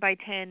 or 10 by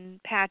 10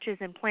 patches,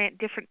 and plant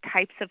different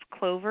types of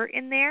clover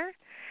in there,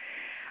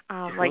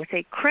 like,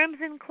 say,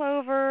 crimson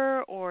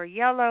clover or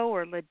yellow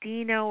or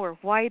ladino or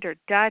white or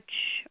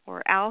Dutch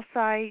or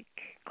Alsike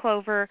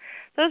clover.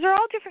 Those are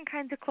all different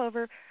kinds of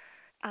clover,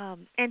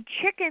 and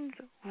chickens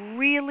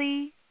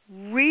really,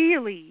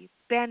 really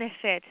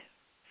benefit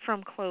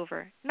from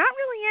clover. Not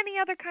really any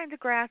other kinds of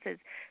grasses,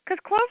 because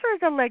clover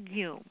is a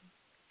legume.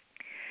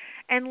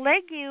 And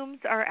legumes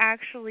are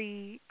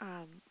actually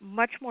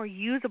much more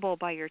usable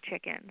by your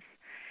chickens.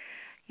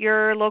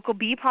 Your local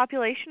bee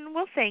population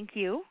will thank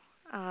you.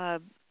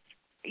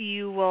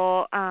 You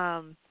will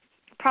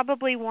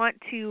probably want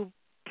to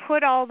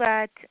put all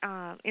that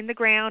in the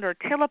ground or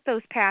till up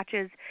those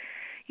patches.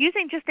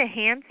 Using just a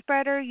hand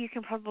spreader, you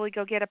can probably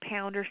go get a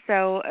pound or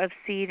so of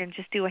seed and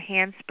just do a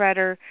hand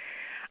spreader.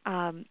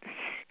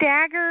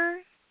 Stagger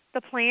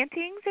the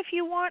plantings if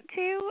you want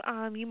to.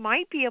 You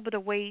might be able to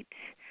wait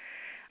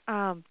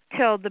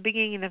till the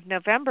beginning of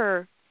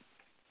November,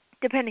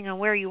 depending on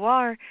where you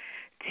are,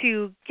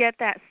 to get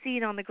that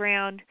seed on the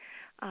ground.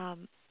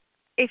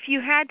 If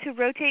you had to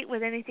rotate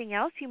with anything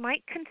else, you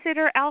might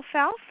consider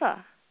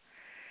alfalfa.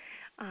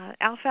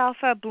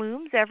 Alfalfa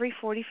blooms every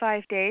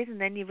 45 days, and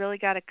then you really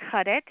got to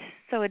cut it.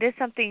 So it is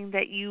something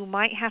that you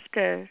might have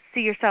to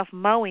see yourself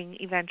mowing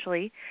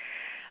eventually.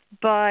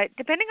 But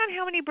depending on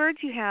how many birds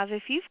you have,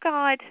 if you've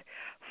got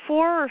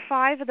 4 or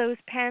 5 of those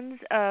pens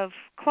of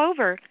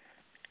clover,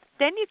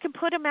 then you can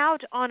put them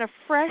out on a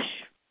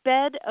fresh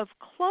bed of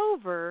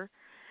clover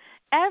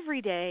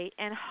every day,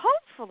 and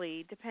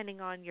hopefully, depending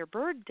on your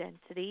bird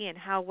density and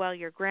how well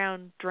your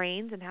ground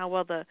drains and how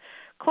well the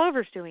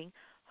clover's doing,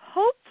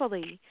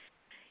 hopefully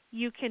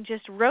you can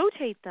just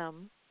rotate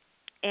them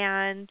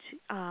and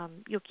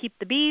you'll keep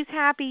the bees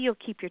happy, you'll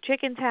keep your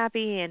chickens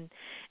happy, and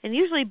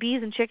usually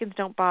bees and chickens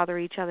don't bother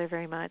each other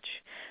very much,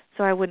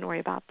 so I wouldn't worry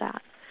about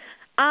that.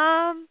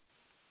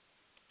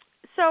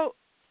 So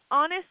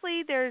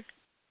honestly, there's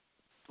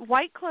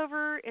white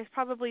clover is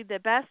probably the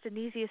best and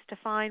easiest to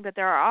find, but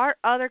there are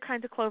other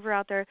kinds of clover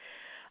out there.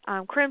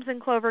 Crimson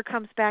clover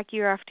comes back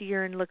year after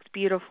year and looks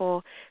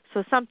beautiful,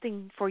 so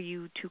something for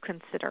you to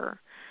consider.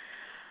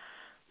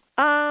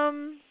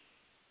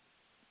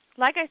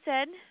 Like I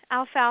said,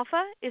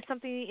 alfalfa is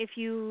something, if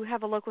you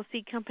have a local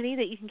seed company,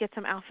 that you can get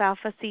some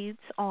alfalfa seeds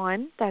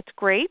on. That's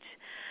great.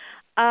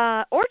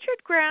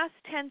 Orchard grass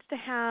tends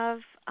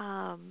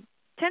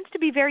to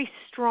be very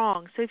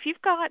strong. So if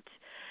you've got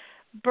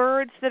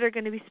birds that are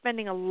going to be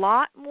spending a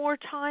lot more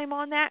time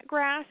on that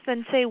grass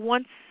than, say,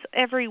 once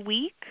every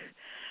week,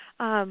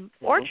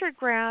 orchard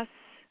grass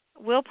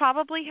will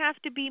probably have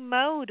to be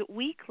mowed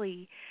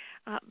weekly.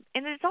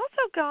 And it's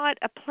also got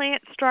a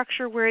plant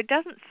structure where it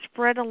doesn't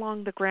spread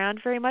along the ground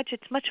very much.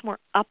 It's much more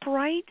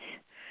upright,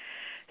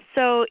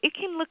 so it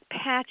can look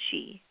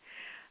patchy.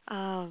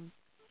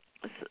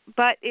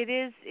 But it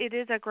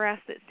is a grass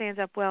that stands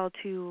up well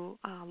to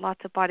lots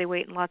of body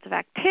weight and lots of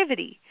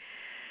activity.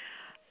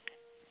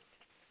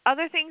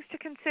 Other things to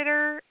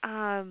consider,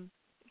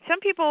 some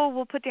people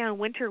will put down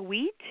winter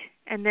wheat,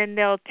 and then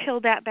they'll till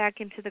that back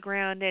into the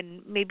ground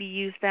and maybe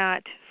use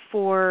that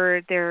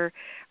for their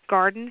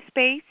garden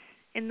space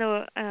in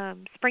the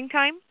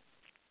springtime.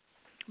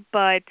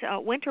 But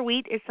winter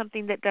wheat is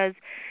something that does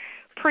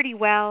pretty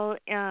well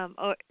as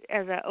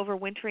an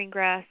overwintering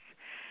grass.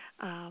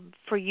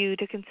 For you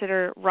to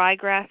consider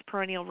ryegrass,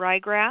 perennial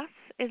ryegrass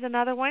is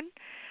another one.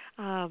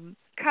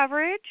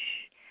 Coverage,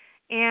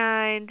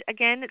 and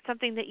again, it's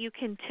something that you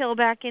can till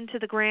back into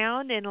the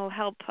ground, and it'll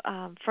help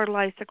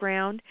fertilize the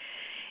ground.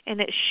 And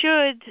it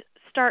should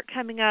start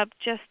coming up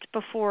just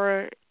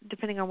before,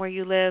 depending on where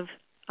you live,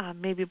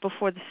 maybe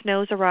before the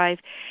snows arrive.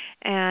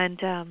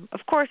 And,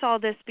 of course, all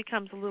this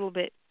becomes a little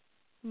bit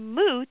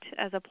moot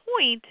as a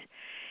point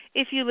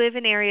if you live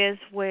in areas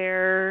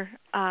where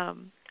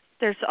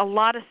there's a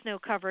lot of snow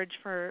coverage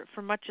for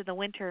much of the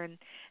winter,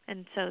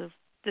 and so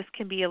this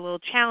can be a little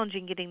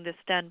challenging getting this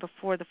done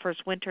before the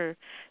first winter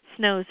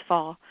snows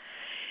fall.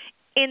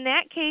 In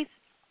that case,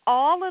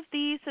 all of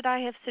these that I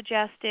have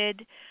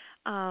suggested,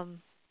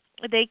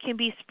 they can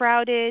be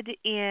sprouted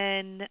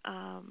in,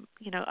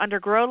 under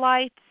grow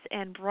lights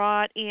and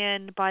brought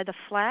in by the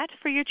flat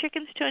for your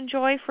chickens to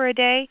enjoy for a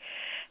day.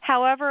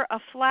 However, a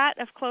flat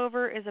of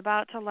clover is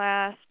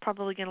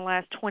probably going to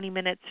last 20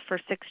 minutes for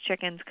 6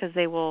 chickens because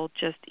they will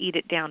just eat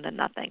it down to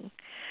nothing.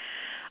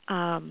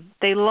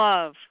 They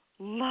love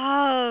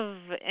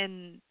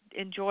and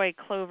enjoy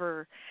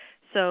clover.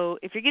 So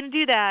if you're going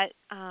to do that,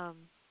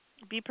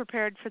 be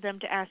prepared for them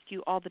to ask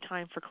you all the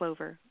time for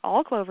clover.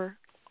 All clover,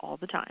 all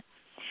the time.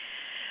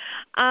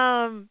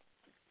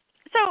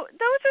 So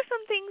those are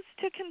some things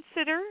to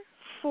consider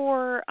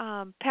for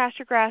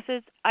pasture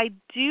grasses. I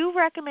do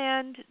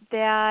recommend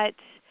that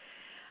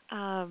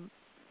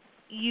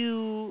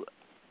you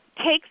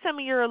take some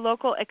of your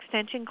local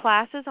extension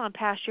classes on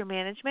pasture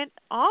management.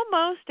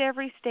 Almost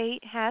every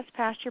state has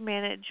pasture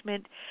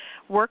management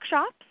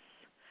workshops.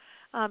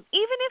 Even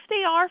if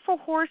they are for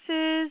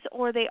horses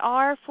or they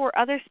are for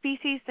other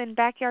species than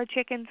backyard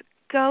chickens,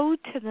 go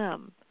to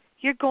them.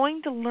 You're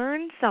going to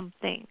learn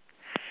something.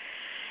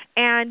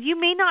 And you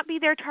may not be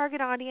their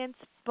target audience,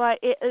 but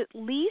it at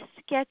least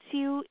gets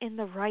you in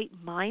the right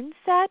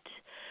mindset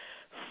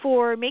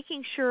for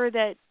making sure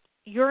that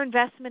your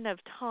investment of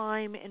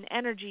time and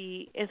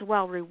energy is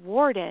well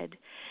rewarded.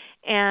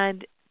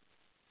 And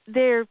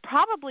they're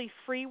probably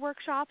free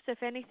workshops.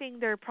 If anything,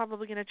 they're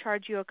probably going to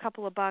charge you a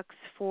couple of bucks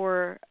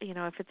for,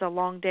 if it's a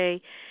long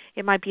day,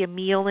 it might be a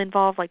meal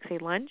involved, like, say,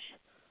 lunch.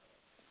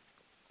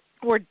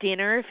 Or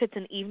dinner if it's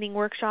an evening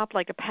workshop,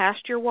 like a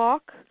pasture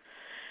walk.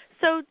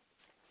 So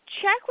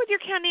check with your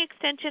county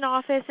extension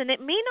office, and it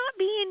may not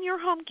be in your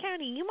home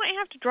county. You might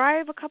have to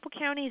drive a couple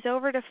counties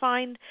over to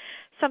find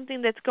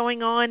something that's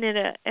going on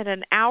at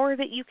an hour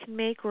that you can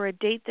make or a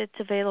date that's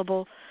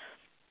available.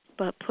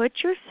 But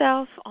put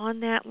yourself on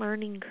that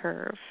learning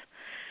curve.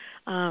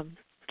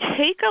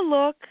 Take a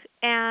look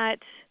at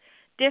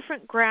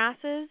different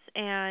grasses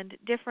and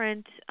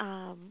different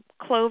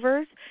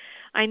clovers.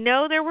 I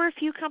know there were a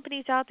few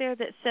companies out there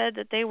that said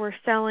that they were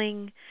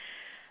selling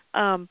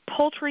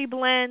poultry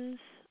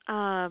blends.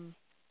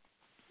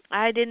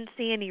 I didn't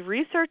see any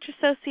research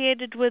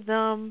associated with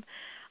them.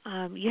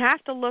 You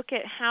have to look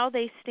at how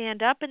they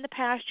stand up in the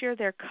pasture,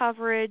 their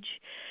coverage.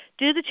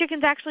 Do the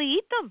chickens actually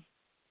eat them?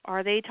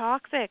 Are they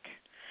toxic?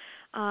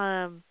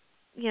 How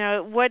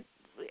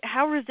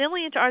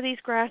resilient are these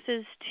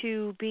grasses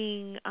to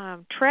being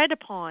tread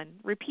upon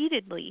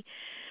repeatedly?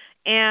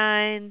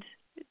 And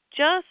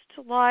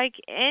just like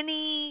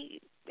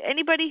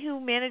anybody who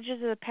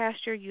manages a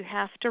pasture, you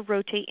have to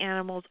rotate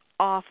animals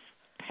off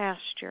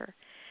pasture.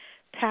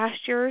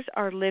 Pastures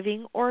are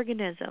living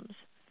organisms.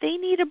 They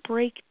need a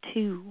break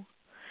too.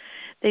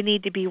 They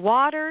need to be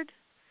watered.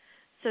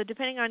 So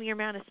depending on your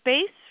amount of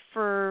space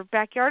for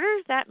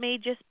backyarders, that may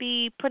just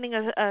be putting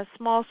a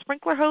small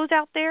sprinkler hose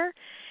out there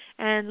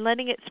and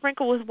letting it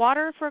sprinkle with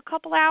water for a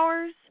couple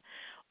hours.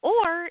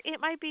 Or it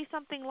might be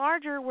something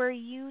larger where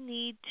you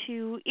need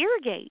to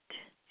irrigate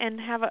and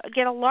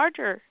get a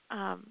larger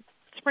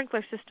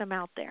sprinkler system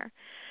out there.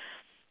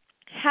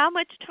 How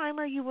much time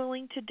are you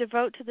willing to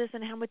devote to this,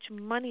 and how much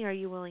money are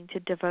you willing to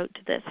devote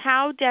to this?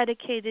 How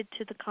dedicated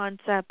to the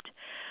concept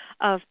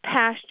of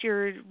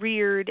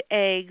pastured-reared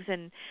eggs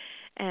and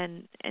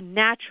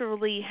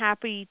naturally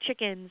happy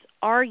chickens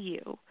are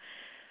you?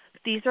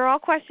 These are all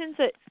questions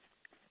that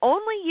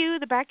only you,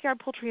 the backyard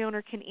poultry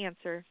owner, can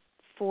answer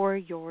for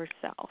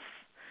yourself.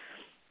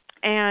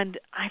 And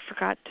I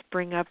forgot to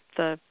bring up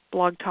the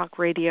Blog Talk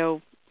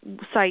Radio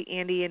site,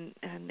 Andy, and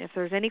if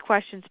there's any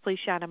questions, please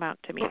shout them out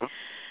to me.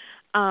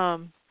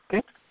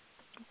 Okay.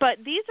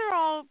 But these are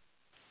all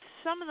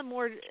some of the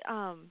more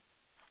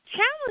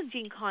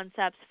challenging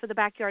concepts for the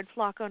backyard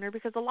flock owner,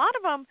 because a lot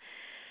of them,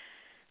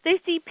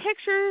 they see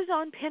pictures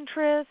on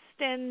Pinterest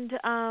and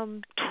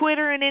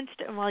Twitter and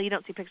well, you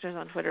don't see pictures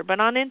on Twitter, but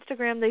on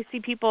Instagram they see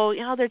people,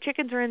 their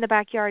chickens are in the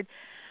backyard.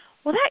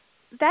 Well,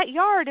 that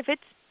yard, if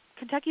it's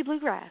Kentucky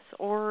bluegrass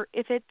or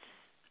if it's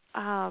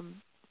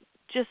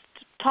just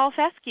tall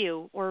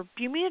fescue or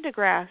Bermuda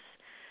grass,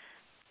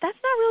 that's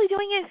not really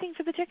doing anything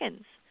for the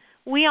chickens.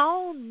 We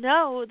all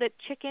know that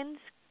chickens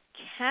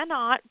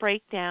cannot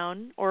break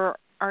down or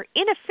are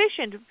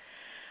inefficient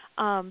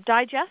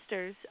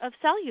digesters of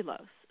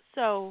cellulose.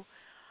 So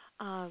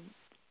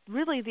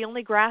really the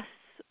only grass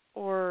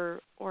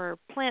or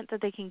plant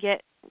that they can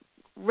get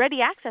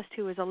ready access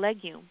to is a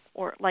legume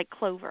or like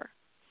clover.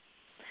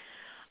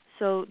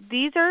 So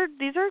these are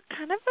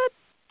kind of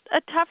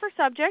a tougher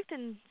subject,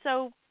 and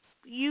so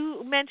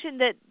you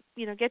mentioned that,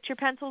 get your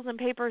pencils and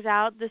papers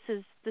out. This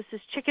is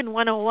Chicken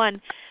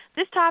 101.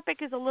 This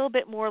topic is a little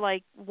bit more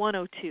like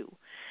 102.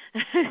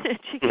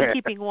 Chicken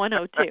keeping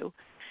 102.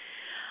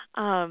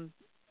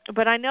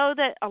 But I know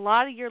that a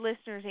lot of your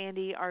listeners,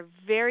 Andy, are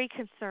very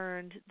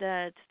concerned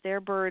that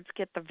their birds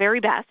get the very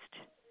best.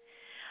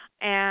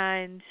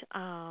 And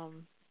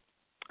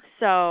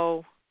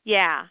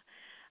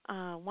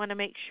want to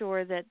make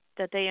sure that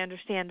they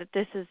understand that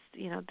this is,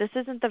 this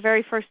isn't the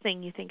very first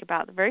thing you think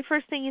about. The very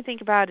first thing you think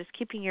about is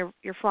keeping your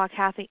flock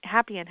happy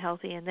and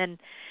healthy, and then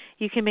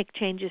you can make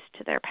changes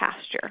to their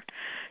pasture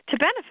to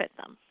benefit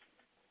them.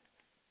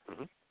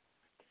 Mm-hmm.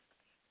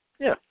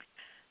 Yeah.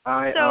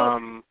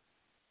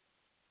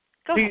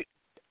 Go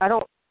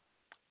ahead.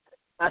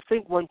 I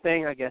think one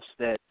thing, I guess,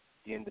 that at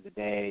the end of the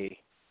day,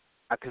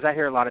 because I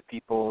hear a lot of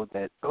people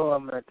that,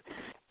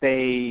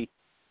 they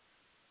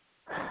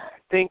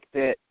think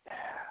that,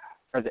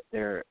 or that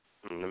they're,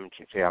 let me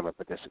see how I'm going to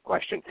put this in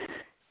question,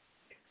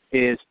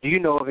 is do you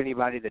know of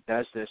anybody that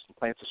does this and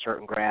plants a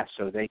certain grass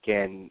so they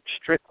can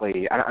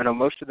strictly, I know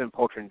most of the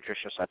poultry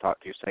nutritionists I talk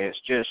to say it's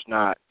just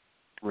not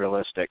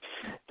realistic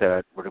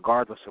to,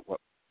 regardless of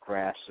what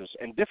grasses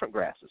and different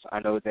grasses. I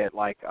know that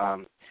like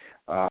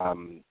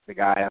the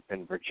guy up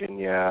in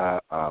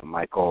Virginia,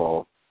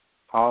 Michael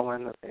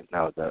Holland,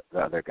 no, the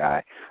other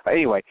guy.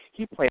 Anyway,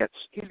 he's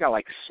got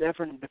like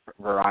 7 different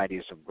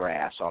varieties of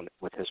grass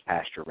with his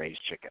pasture-raised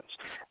chickens.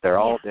 They're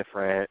all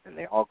different, and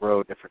they all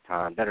grow at different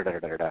times,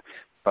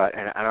 But,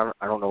 and I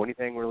don't know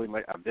anything really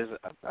much.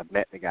 I've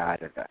met the guy,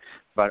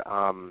 but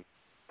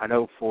I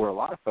know for a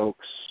lot of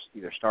folks,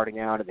 either starting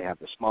out or they have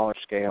the smaller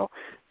scale,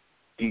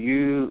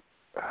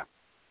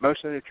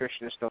 most of the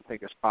nutritionists don't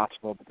think it's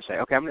possible to say,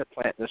 okay, I'm going to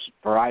plant this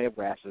variety of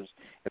grasses,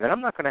 and then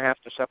I'm not going to have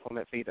to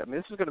supplement feed them.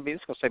 This is going to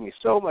save me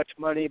so much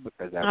money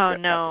because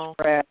no,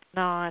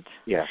 not.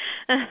 Yeah.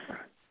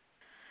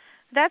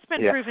 That's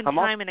been proven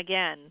time and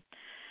again.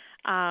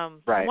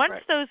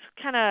 Once those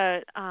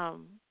kind of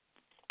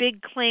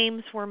big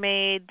claims were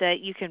made that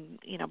you can,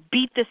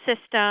 beat the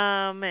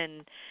system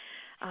and,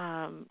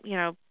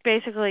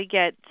 basically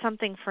get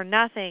something for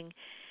nothing.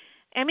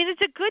 I mean,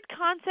 it's a good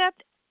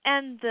concept.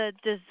 And the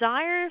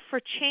desire for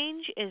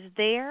change is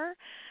there,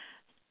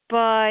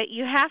 but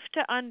you have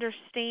to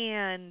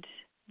understand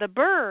the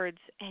birds,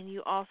 and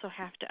you also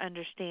have to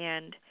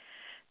understand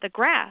the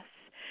grass.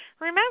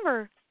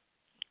 Remember,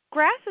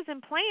 grasses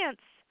and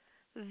plants,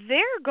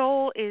 their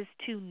goal is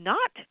to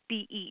not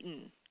be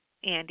eaten,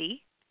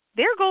 Andy.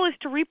 Their goal is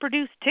to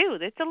reproduce, too.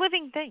 It's a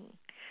living thing.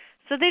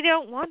 So they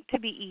don't want to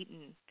be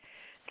eaten.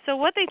 So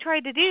what they try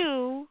to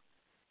do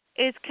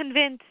is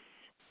convince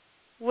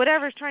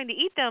whatever's trying to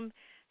eat them,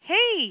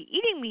 hey,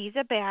 eating me is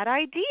a bad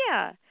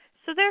idea.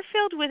 So they're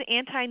filled with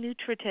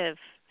anti-nutritive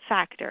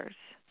factors.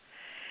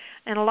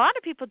 And a lot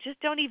of people just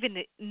don't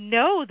even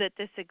know that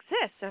this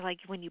exists. They're like,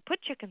 when you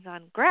put chickens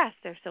on grass,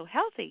 they're so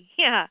healthy.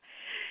 Yeah.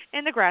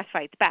 And the grass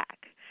fights back.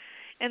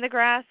 And the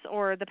grass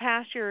or the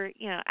pasture,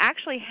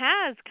 actually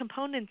has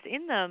components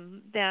in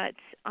them that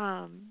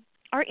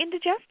are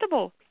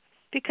indigestible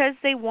because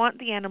they want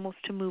the animals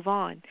to move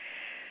on.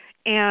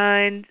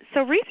 And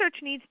so research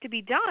needs to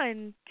be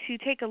done to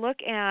take a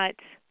look at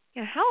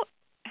how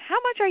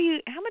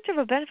much of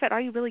a benefit are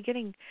you really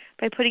getting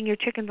by putting your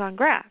chickens on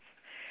grass?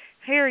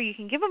 Here, you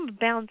can give them a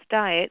balanced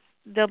diet.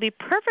 They'll be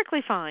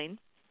perfectly fine.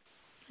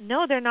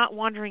 no, they're not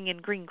wandering in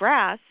green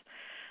grass,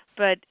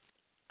 but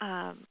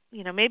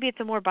maybe it's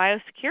a more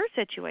biosecure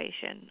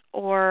situation,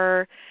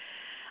 or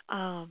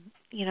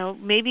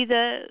maybe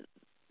the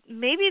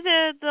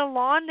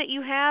lawn that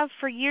you have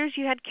for years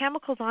you had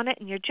chemicals on it,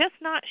 and you're just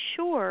not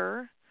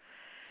sure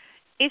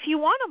if you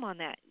want them on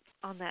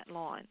that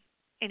lawn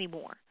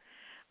anymore.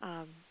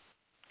 Of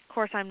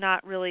course, I'm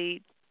not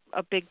really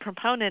a big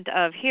proponent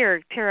of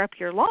here, tear up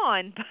your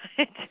lawn,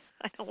 but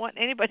I don't want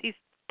anybody's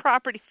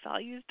property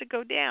values to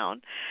go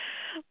down.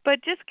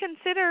 But just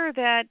consider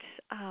that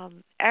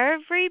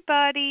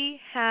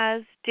everybody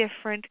has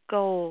different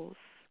goals.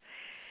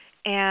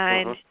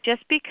 And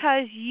just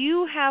because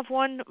you have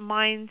one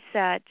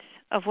mindset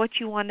of what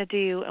you want to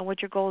do and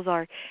what your goals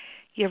are,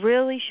 you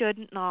really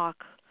shouldn't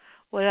knock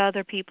what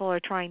other people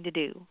are trying to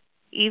do,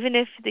 even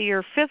if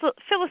you're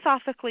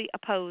philosophically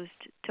opposed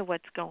to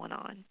what's going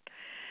on.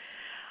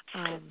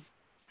 A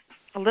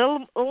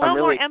little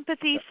more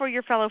empathy for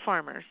your fellow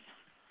farmers.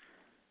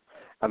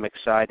 I'm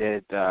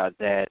excited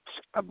that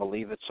I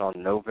believe it's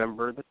on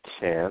November the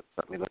 10th.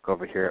 Let me look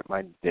over here at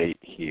my date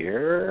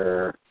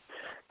here.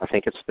 I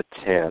think it's the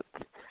 10th.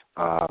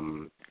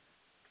 I'm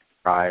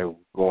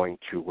going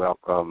to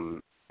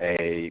welcome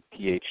a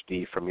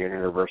Ph.D. from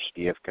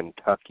University of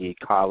Kentucky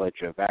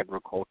College of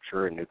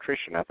Agriculture and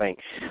Nutrition, I think.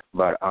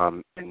 But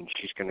and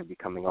she's going to be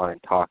coming on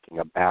and talking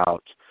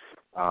about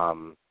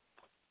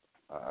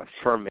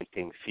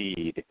fermenting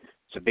feed.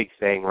 It's a big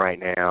thing right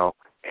now,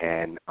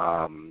 and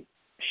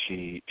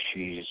she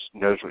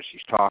knows what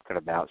she's talking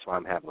about, so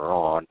I'm having her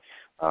on.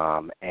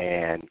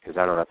 And because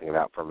I know nothing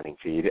about fermenting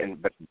feed,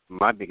 but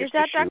my biggest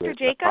issue is that Dr.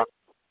 Jacob?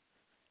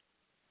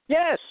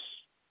 Yes.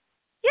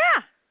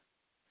 Yeah.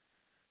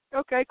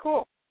 Okay,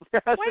 cool.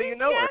 Why so didn't you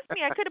know you her. ask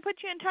me? I could have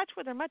put you in touch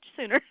with her much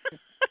sooner.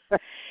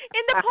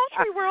 In the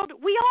poultry world,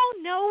 we all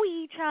know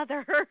each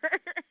other.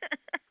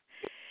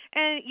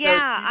 And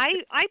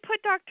I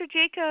put Dr.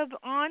 Jacob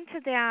onto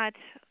that.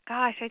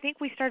 Gosh, I think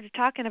we started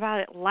talking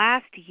about it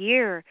last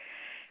year,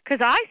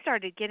 because I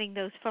started getting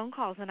those phone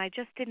calls, and I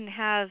just didn't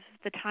have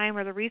the time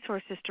or the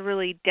resources to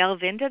really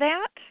delve into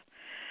that.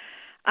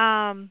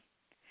 When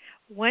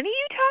are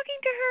you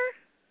talking to her?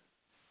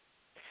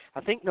 I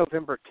think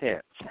November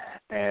 10th.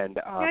 And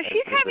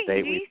she's having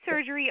knee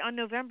surgery on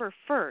November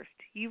 1st.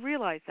 You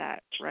realize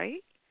that,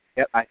 right?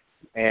 Yep.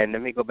 And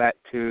let me go back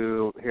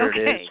to, here it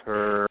is,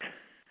 her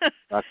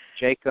Dr.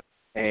 Jacob,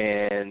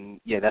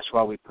 and that's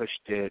why we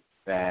pushed it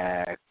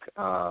back.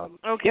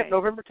 Yep,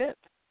 November 10th.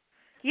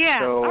 Yeah,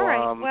 so, all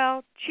right.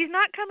 Well, she's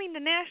not coming to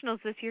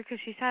Nationals this year because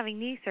she's having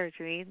knee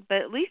surgery, but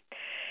at least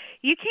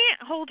you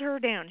can't hold her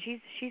down.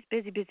 She's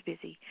busy.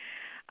 Good,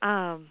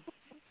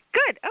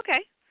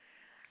 okay.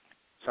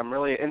 So I'm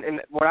really,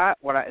 and what I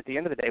at the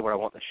end of the day, what I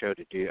want the show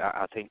to do,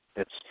 I think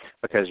it's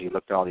because you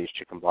looked at all these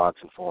chicken blogs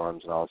and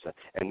forums and all this,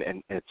 and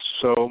it's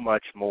so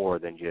much more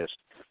than just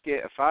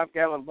get a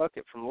 5-gallon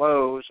bucket from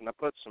Lowe's and I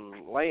put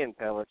some laying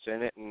pellets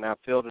in it and I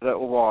filled it up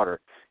with water.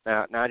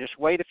 Now I just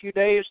wait a few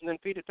days and then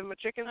feed it to my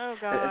chickens. Oh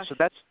gosh. And so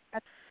that's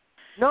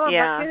no, I'm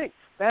not kidding.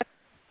 That's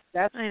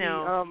I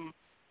know.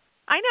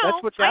 I know.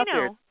 That's what's out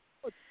there.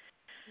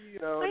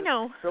 I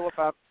know. Fill a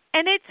 5.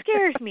 And it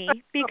scares me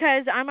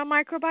because I'm a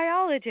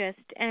microbiologist,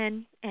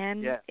 and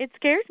it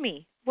scares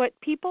me what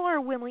people are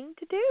willing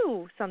to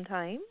do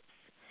sometimes.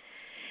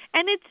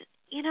 And it's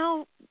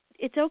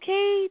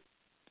okay.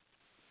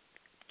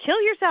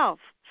 Kill yourself,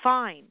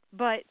 fine,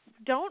 but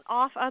don't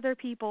off other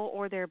people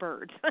or their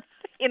birds.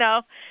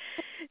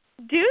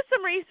 Do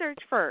some research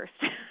first.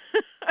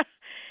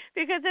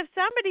 Because if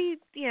somebody,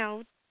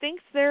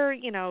 thinks they're,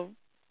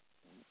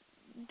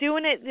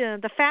 doing it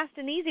the fast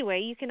and easy way,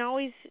 you can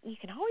always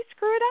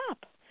screw it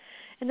up.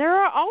 And there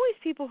are always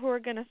people who are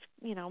going to,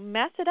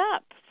 mess it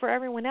up for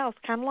everyone else,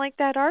 kind of like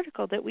that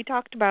article that we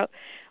talked about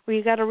where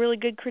you got a really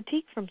good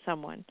critique from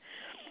someone.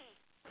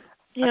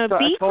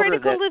 Be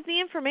critical of the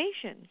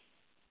information.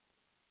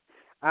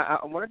 I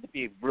wanted to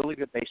be a really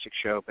good basic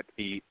show, but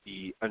be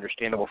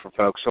understandable for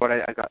folks. So what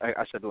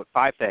I said,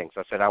 5 things.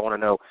 I said I want to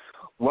know,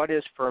 what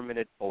is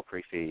fermented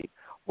poultry feed?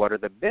 What are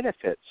the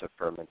benefits of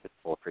fermented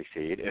poultry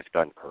feed if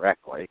done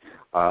correctly?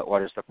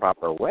 What is the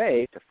proper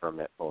way to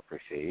ferment poultry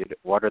feed?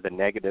 What are the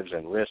negatives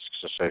and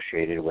risks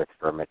associated with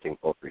fermenting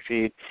poultry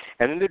feed?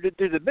 And then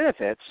do the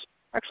benefits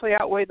actually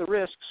outweigh the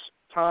risks,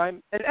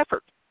 time, and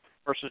effort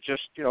versus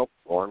just,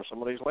 pouring some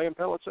of these laying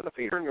pellets in a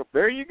feeder and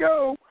there you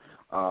go.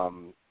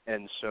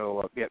 And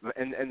so,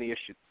 and the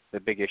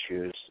big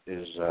issue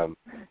is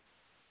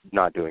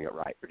not doing it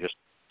right. We're just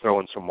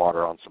throwing some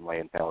water on some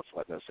laying pellets,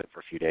 letting it sit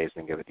for a few days,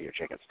 and then give it to your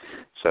chickens.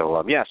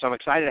 So, so I'm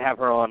excited to have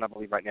her on. I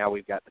believe right now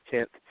we've got the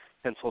 10th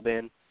penciled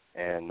in,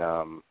 and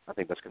I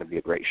think that's going to be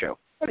a great show.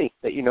 Funny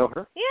that you know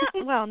her.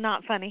 Yeah, well,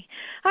 not funny.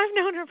 I've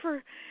known her for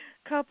a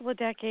couple of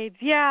decades.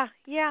 Yeah.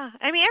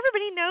 I mean,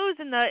 everybody knows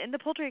in the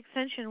poultry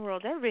extension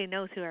world, everybody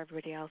knows who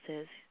everybody else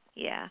is.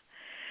 Yeah.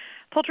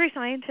 Poultry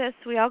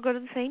scientists, we all go to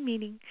the same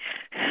meeting.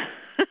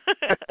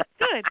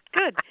 Good.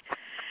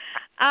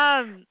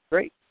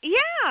 Great.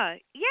 Yeah,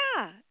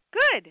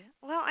 good.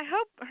 Well, I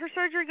hope her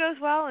surgery goes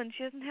goes well and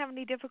she doesn't have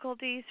any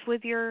difficulties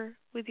with your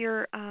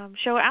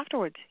show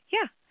afterwards.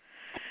 Yeah.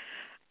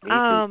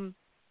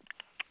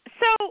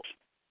 So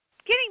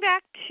getting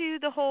back to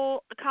the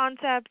whole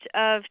concept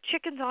of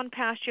chickens on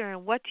pasture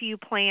and what do you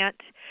plant,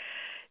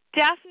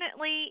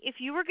 definitely if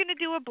you were going to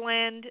do a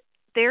blend,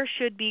 there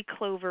should be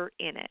clover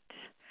in it.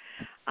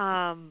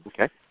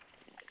 Okay.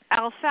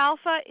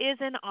 Alfalfa is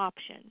an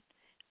option.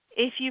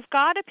 If you've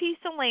got a piece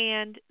of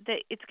land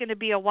that it's going to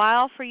be a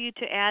while for you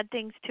to add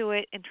things to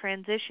it and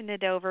transition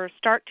it over,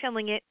 start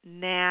tilling it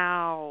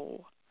now.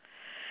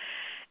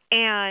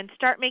 And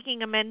start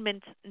making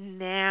amendments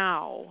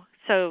now.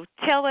 So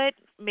till it,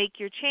 make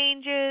your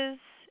changes.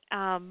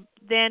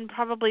 Then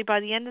probably by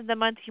the end of the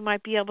month, you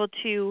might be able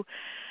to.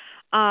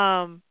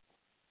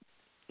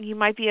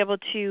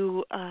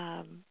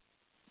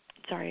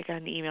 Sorry, I got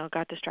an email.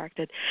 Got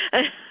distracted.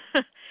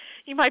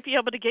 You might be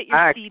able to get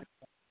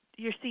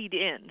your seed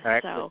in.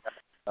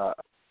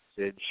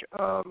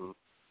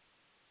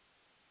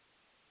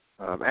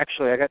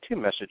 Actually, I got two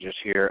messages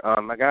here.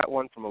 I got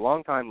one from a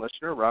longtime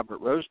listener,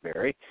 Robert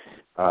Roseberry,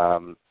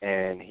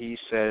 and he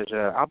says,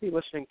 I'll be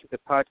listening to the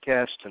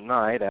podcast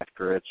tonight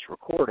after it's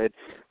recorded,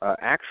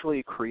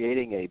 actually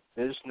creating a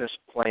business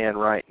plan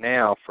right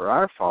now for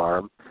our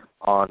farm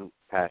on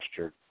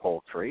pastured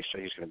poultry, so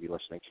he's going to be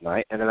listening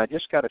tonight. And then I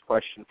just got a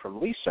question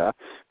from Lisa,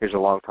 who's a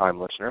longtime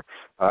listener.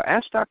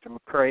 Ask Dr.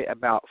 McCrea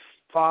about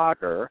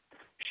fodder.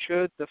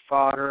 Should the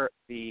fodder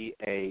be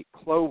a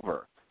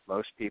clover?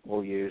 Most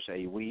people use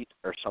a wheat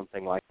or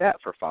something like that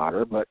for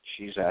fodder, but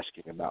she's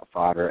asking about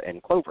fodder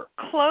and clover.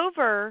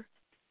 Clover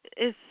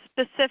is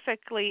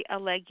specifically a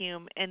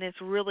legume, and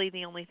it's really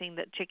the only thing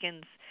that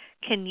chickens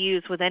can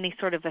use with any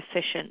sort of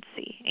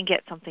efficiency and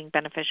get something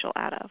beneficial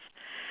out of.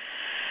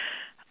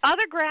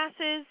 Other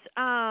grasses,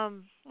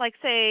 like,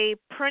 say,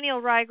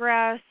 perennial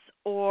ryegrass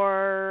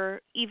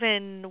or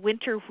even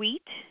winter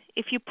wheat,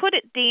 if you put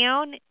it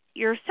down,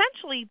 you're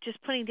essentially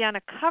just putting down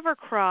a cover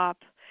crop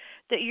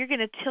that you're going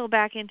to till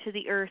back into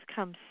the earth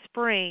come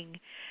spring.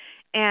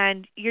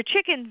 And your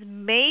chickens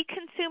may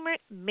consume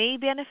it, may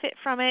benefit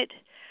from it,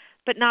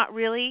 but not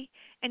really.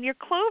 And your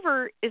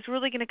clover is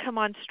really going to come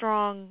on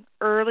strong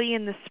early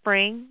in the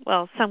spring.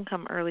 Well, some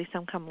come early,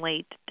 some come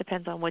late.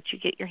 Depends on what you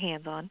get your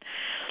hands on.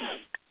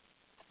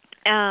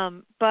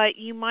 But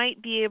you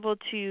might be able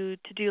to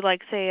do,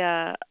 like, say,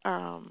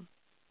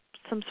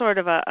 some sort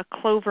of a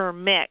clover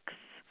mix.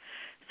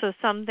 So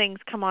some things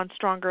come on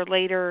stronger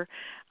later,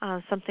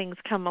 some things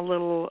come a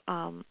little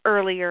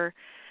earlier.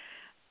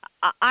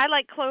 I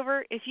like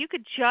clover. If you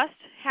could just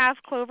have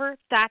clover,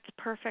 that's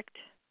perfect.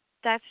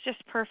 That's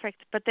just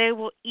perfect. But they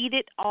will eat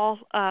it all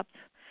up,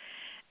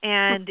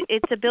 and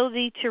its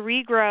ability to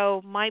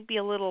regrow might be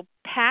a little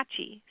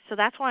patchy. So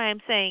that's why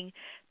I'm saying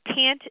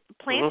plant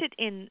it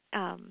in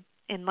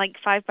like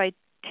 5 by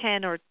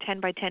 10 or 10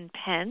 by 10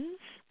 pens,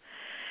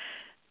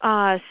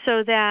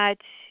 so that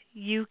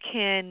you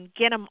can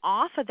get them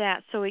off of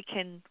that so it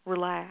can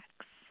relax.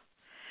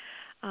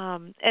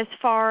 As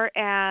far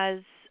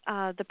as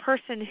the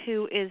person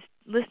who is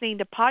listening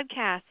to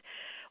podcasts,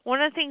 one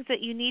of the things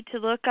that you need to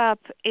look up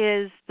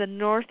is the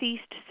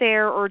Northeast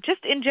SARE, or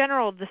just in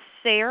general the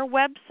SARE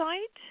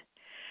website.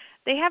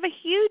 They have a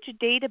huge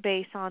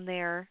database on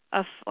there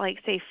of, like,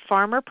 say,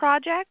 farmer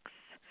projects,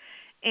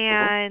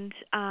 and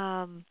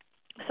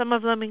some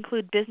of them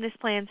include business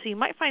plans. So you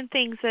might find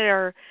things that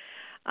are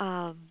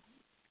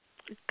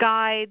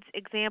guides,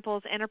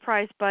 examples,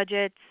 enterprise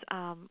budgets.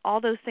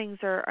 All those things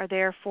are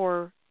there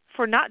for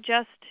not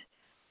just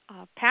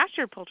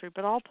pastured poultry,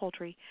 but all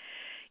poultry.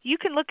 You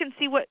can look and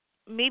see what,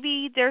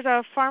 maybe there's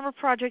a farmer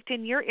project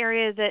in your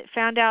area that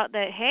found out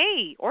that,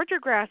 hey,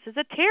 orchard grass is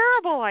a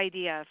terrible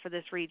idea for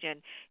this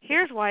region.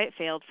 Here's why it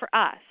failed for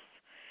us.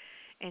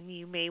 And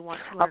you may want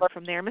to learn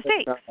from their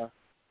mistakes.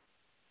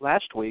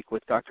 Last week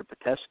with Dr.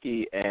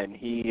 Pitesky, and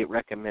he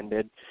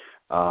recommended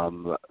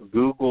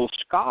Google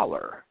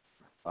Scholar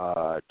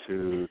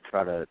to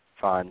try to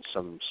find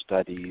some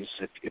studies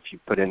if you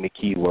put in the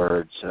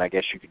keywords, and I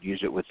guess you could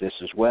use it with this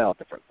as well,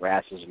 different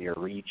grasses in your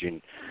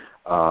region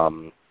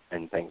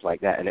and things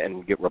like that,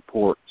 and get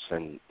reports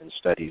and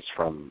studies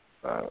from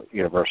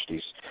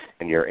universities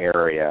in your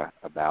area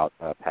about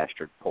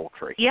pastured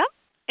poultry. Yep,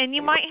 and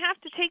you might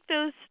have to take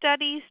those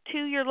studies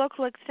to your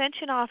local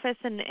extension office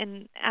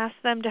and ask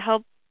them to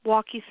help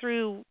walk you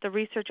through the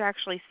research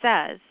actually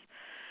says,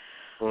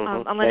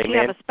 unless you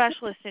have a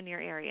specialist in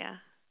your area.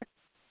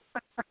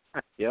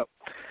 Yep.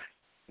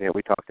 Yeah,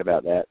 we talked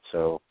about that,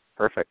 so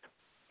perfect.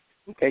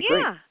 Okay, great.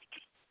 Yeah.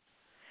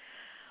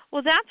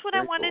 Well, that's what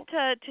I wanted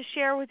to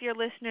share with your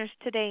listeners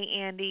today,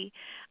 Andy.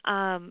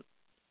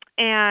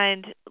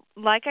 And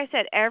like I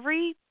said,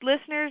 every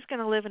listener is going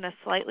to live in a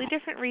slightly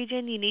different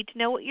region. You need to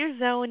know what your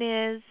zone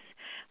is,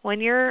 when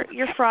your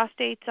frost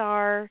dates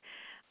are.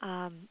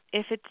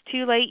 If it's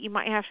too late, you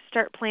might have to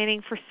start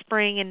planning for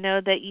spring and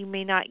know that you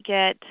may not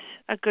get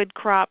a good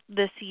crop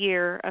this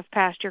year of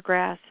pasture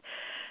grass.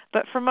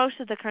 But for most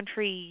of the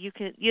country,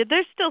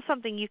 there's still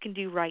something you can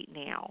do right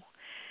now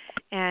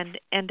and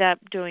end up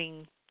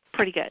doing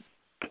pretty good.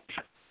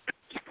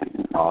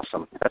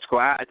 Awesome. That's cool.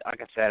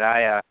 Like I said,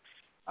 I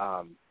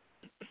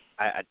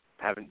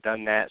haven't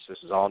done that, so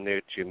this is all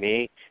new to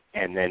me.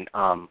 And then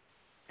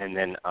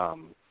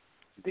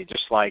they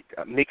just like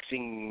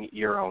mixing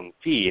your own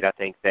feed. I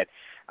think that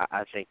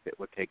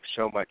would take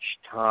so much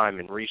time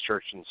and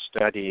research and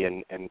study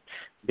and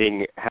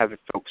having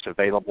folks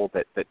available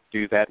that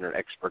do that and are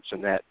experts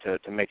in that to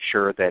make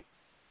sure that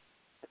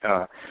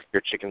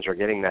your chickens are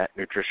getting that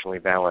nutritionally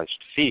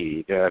balanced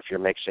feed. If you're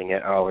mixing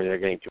it, they're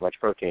getting too much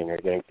protein, or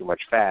getting too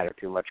much fat, or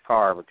too much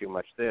carb, or too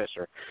much this,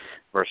 or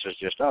versus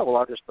just,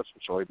 I'll just put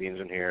some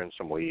soybeans in here and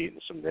some wheat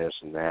and some this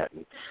and that,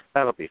 and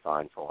that'll be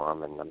fine for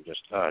them. And I'm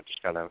just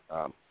kind of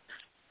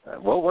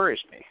what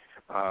worries me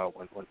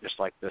when just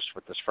like this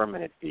with this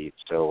fermented feed.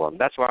 So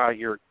that's why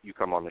you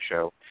come on the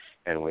show,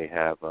 and we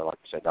have, like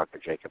I said, Dr.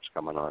 Jacobs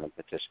coming on and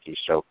Pitesky,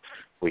 so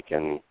we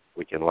can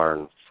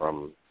learn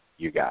from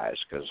you guys,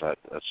 because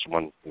that's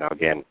one,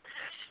 again,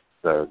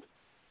 I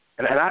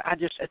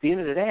just, at the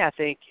end of the day, I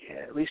think,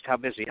 at least how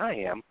busy I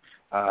am,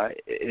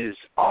 is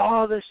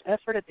all this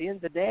effort at the end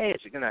of the day,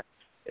 is it going to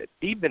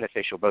be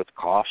beneficial both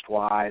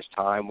cost-wise,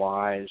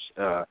 time-wise,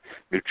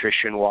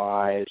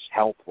 nutrition-wise,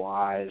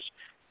 health-wise,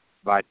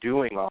 by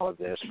doing all of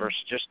this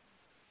versus just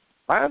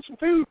buying some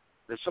food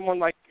that someone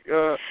like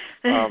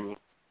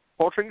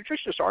poultry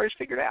nutritionist already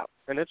figured out,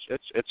 and it's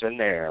in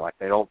there, like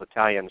that old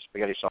Italian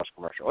spaghetti sauce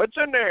commercial. It's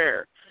in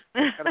there.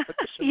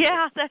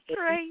 Yeah, that's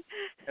right.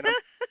 And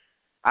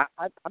I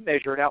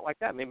measure it out like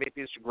that. I mean,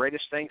 maybe it's the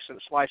greatest thing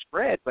since sliced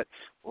bread, but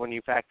when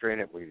you factor in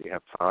it, do you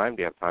have time?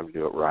 Do you have time to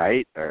do it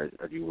right? Or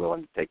are you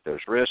willing to take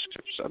those risks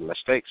if some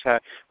mistakes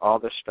have all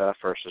this stuff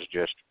versus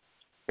just,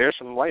 here's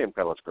some laying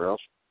pellets, girls.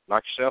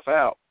 Knock yourself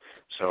out.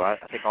 So I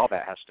think all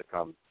that has to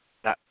come.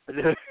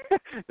 The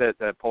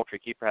poultry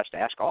keeper has to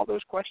ask all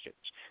those questions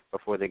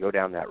before they go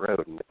down that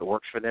road. And if it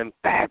works for them,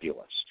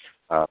 fabulous.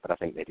 But I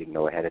think they didn't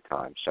know ahead of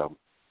time. So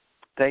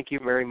thank you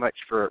very much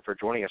for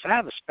joining us. I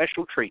have a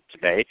special treat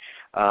today.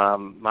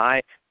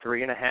 My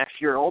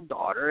 3.5-year-old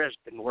daughter has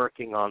been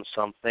working on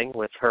something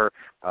with her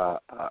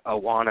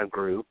Awana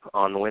group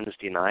on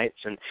Wednesday nights,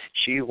 and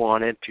she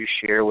wanted to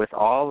share with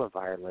all of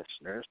our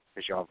listeners,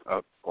 because y'all,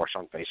 of course,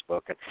 on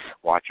Facebook and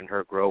watching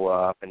her grow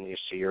up, and you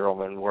see her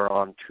when we're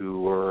on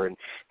tour and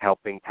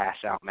helping pass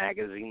out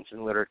magazines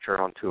and literature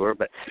on tour,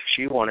 but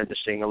she wanted to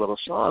sing a little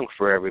song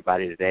for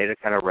everybody today to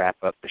kind of wrap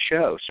up the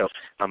show. So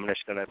I'm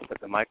just going to put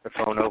the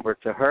microphone over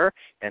to her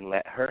and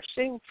let her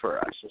sing for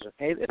us. Is it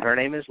okay? Her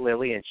name is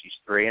Lily, and she's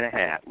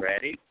 3.5.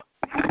 Ready?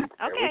 Okay.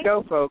 Here we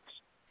go, folks.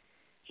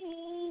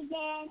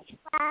 Jesus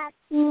fuck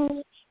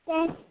me,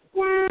 the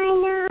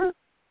sign of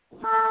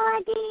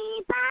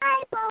the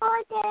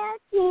Bible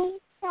tells me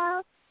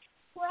so.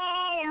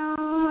 We're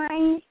on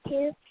ones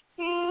to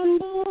and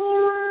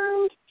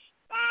belong.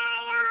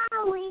 They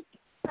are weak,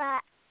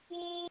 but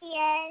he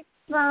is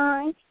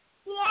strong.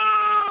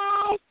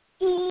 Yes,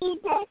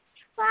 Jesus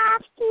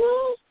loves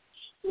me.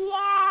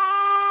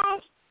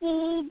 Yes,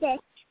 Jesus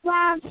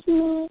loves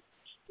me.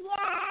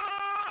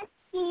 Yes,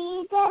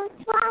 Jesus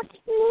loves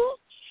me.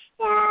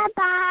 The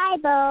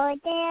Bible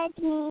tells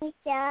me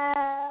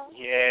so.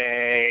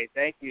 Yay.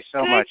 Thank you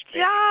so much. Good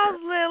job,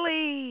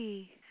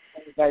 Lily.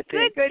 Good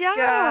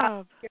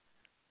job.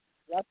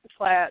 Lots of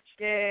claps.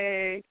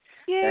 Yay.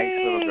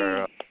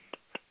 Yay.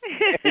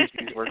 Thanks,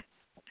 little girl.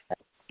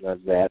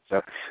 Love that.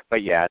 So,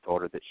 but yeah, I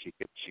told her that she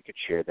could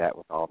share that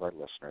with all of our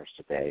listeners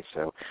today.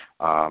 So,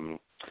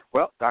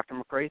 well, Dr.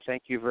 McCrea,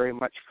 thank you very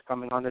much for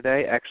coming on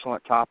today.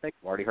 Excellent topic.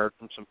 I've already heard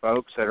from some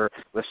folks that are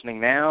listening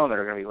now, that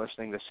are going to be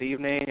listening this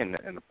evening, and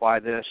apply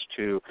this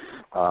to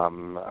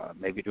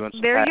maybe doing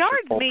some their pasture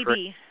yards, poultry.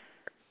 maybe.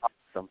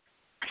 Awesome.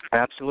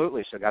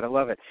 Absolutely. So, got to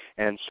love it.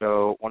 And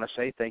so, want to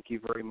say thank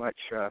you very much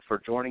for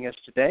joining us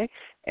today,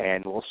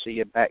 and we'll see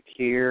you back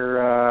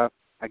here,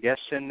 I guess,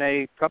 in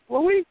a couple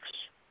of weeks.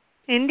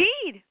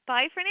 Indeed.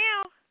 Bye for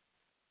now.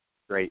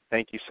 Great.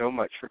 Thank you so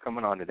much for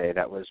coming on today.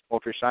 That was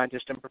poultry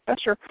scientist and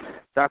professor,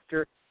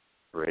 Dr.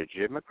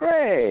 Brigid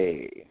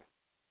McCrea.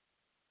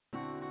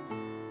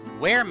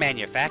 Ware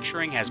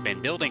Manufacturing has been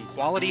building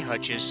quality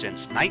hutches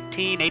since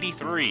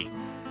 1983.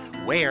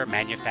 Ware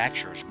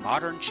manufactures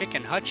modern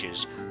chicken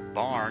hutches,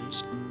 barns,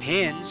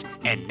 pens,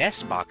 and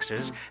nest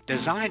boxes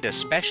designed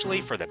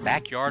especially for the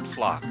backyard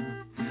flock.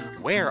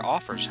 Ware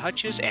offers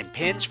hutches and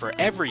pens for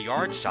every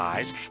yard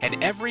size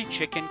and every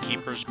chicken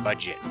keeper's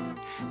budget.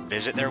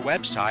 Visit their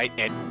website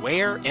at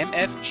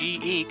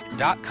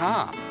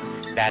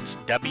waremfginc.com. That's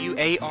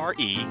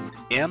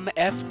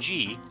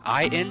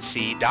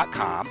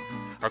waremfginc.com.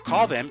 Or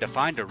call them to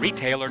find a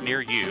retailer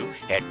near you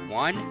at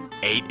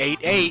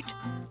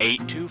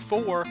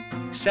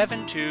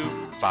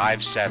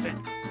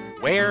 1-888-824-7257.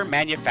 Ware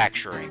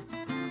Manufacturing.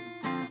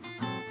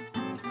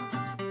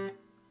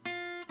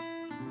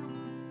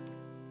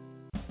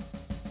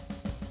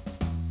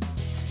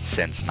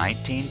 Since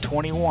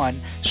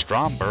 1921,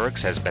 Stromberg's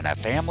has been a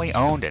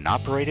family-owned and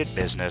operated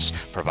business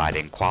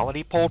providing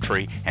quality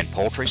poultry and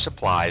poultry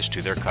supplies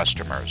to their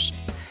customers.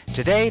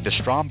 Today, the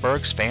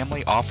Stromberg's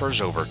family offers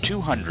over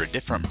 200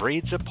 different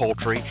breeds of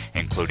poultry,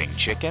 including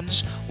chickens,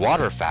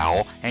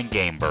 waterfowl, and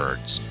game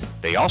birds.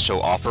 They also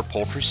offer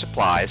poultry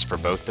supplies for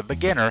both the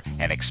beginner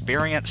and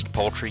experienced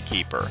poultry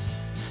keeper.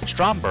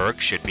 Stromberg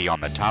should be on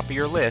the top of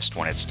your list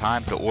when it's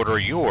time to order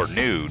your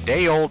new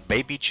day-old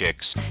baby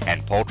chicks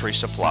and poultry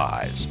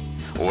supplies.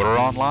 Order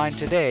online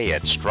today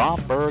at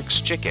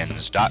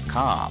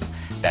strombergschickens.com.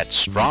 That's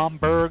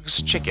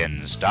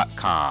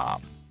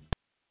strombergschickens.com.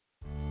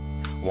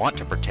 Want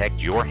to protect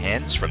your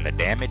hens from the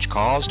damage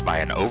caused by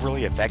an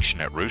overly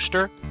affectionate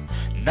rooster?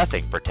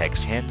 Nothing protects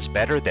hens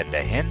better than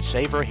the Hen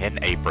Saver Hen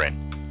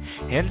Apron.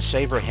 Hen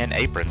Saver Hen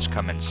Aprons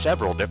come in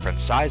several different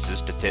sizes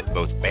to fit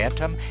both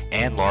bantam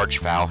and large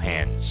fowl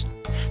hens.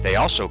 They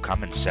also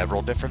come in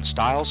several different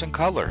styles and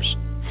colors.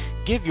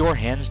 Give your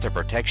hens the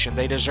protection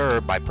they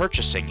deserve by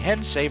purchasing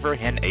Hen Saver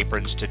Hen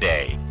Aprons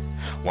today.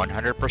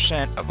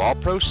 100% of all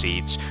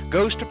proceeds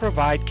goes to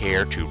provide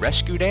care to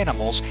rescued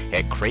animals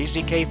at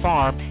Crazy K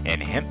Farm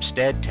in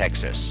Hempstead,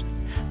 Texas.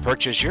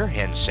 Purchase your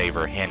Hen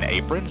Saver Hen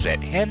Aprons at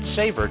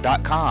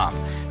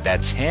hensaver.com.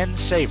 That's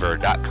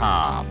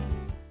hensaver.com.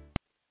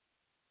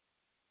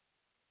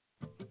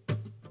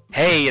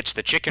 Hey, it's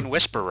the Chicken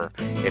Whisperer.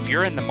 If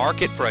you're in the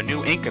market for a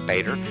new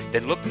incubator,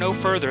 then look no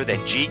further than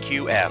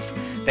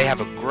GQF. They have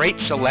a great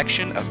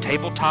selection of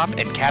tabletop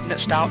and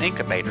cabinet-style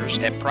incubators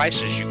at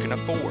prices you can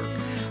afford.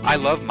 I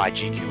love my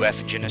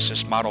GQF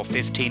Genesis Model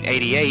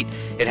 1588.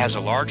 It has a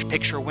large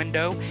picture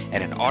window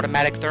and an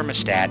automatic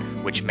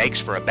thermostat, which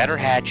makes for a better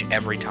hatch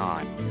every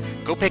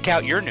time. Go pick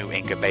out your new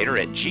incubator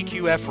at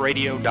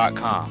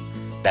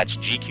gqfradio.com. That's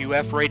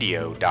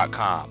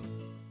gqfradio.com.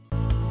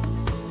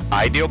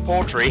 Ideal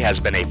Poultry has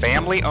been a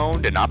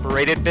family-owned and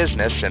operated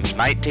business since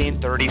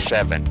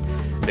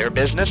 1937. Their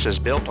business is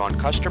built on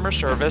customer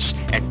service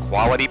and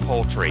quality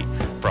poultry,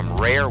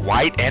 from rare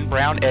white and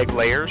brown egg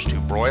layers to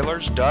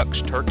broilers, ducks,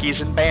 turkeys,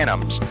 and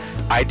bantams.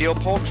 Ideal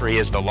Poultry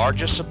is the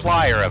largest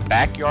supplier of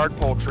backyard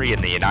poultry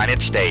in the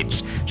United States,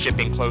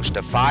 shipping close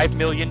to 5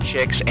 million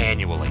chicks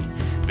annually.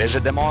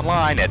 Visit them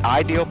online at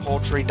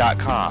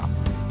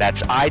idealpoultry.com. That's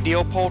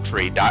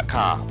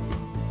idealpoultry.com.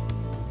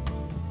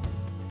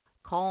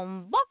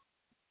 Kalmbach,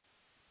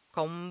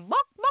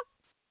 Kalmbach,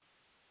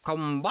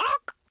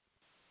 Kalmbach,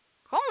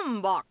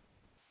 Kalmbach,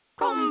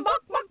 Kalmbach,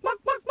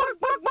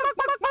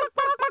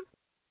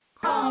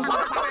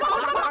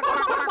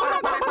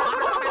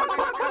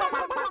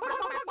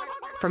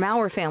 From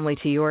our family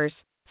to yours,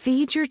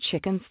 feed your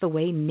chickens the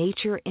way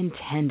nature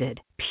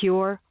intended.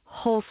 Pure,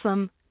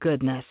 wholesome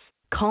goodness.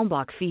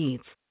 Kalmbach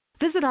Feeds.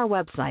 Visit our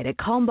website at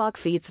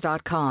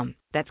kalmbachfeeds.com.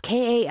 That's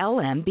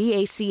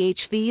KALMBACH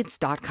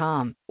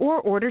Feeds.com.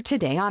 Or order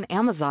today on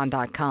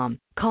Amazon.com.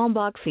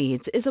 Kalmbach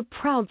Feeds is a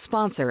proud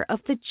sponsor of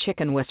the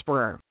Chicken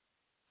Whisperer.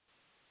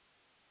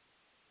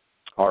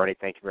 All right,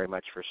 thank you very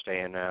much for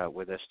staying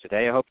with us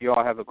today. I hope you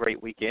all have a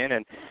great weekend.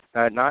 And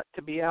not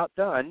to be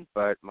outdone,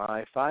 but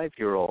my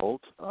 5-year-old,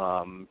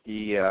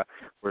 he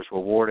was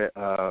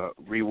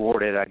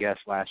rewarded, I guess,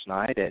 last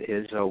night at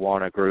his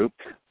Awana group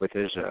with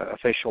his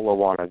official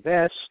Awana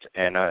vest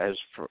and his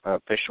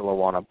official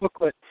Awana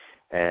booklet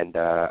and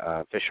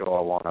official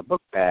Awana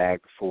book bag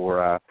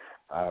for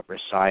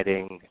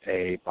reciting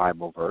a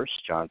Bible verse,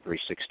 John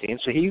 3:16.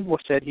 So he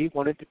said he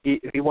wanted to do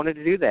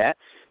that.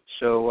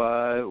 So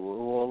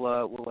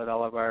we'll let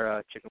all of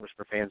our Chicken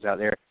Whisperer fans out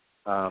there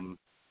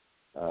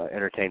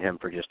entertain him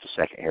for just a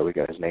second. Here we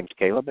go. His name's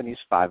Caleb, and he's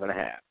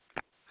 5.5.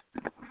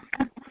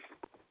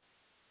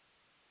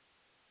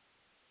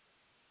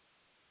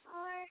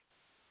 Our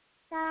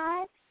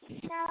God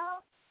so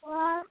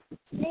loved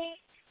the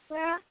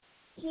world,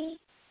 He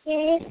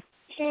gave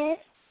His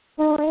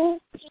only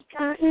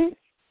begotten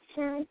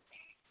Son,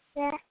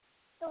 that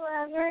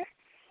whoever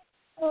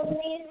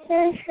believes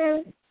in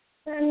Him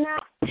will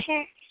not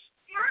perish,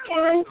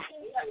 John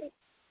 3:16,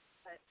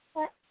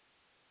 but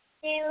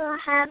they will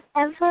have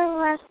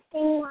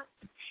everlasting life,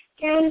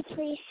 John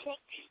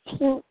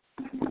 3:16.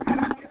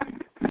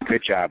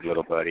 Good job,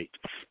 little buddy.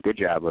 Good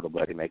job, little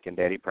buddy, making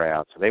Daddy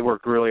proud. So they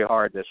worked really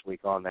hard this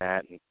week on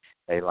that, and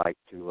they like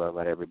to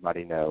let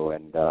everybody know,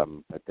 and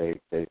that they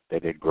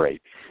did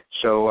great.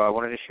 So I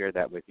wanted to share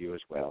that with you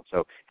as well.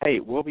 So, hey,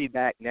 we'll be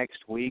back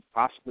next week,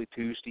 possibly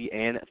Tuesday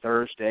and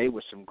Thursday,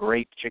 with some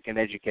great chicken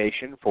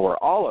education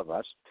for all of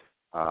us.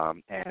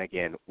 And,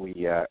 again,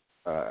 we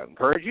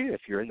encourage you,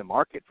 if you're in the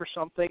market for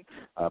something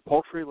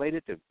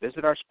poultry-related, to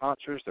visit our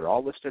sponsors. They're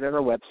all listed at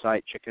our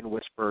website,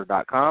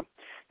 chickenwhisperer.com.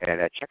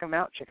 And check them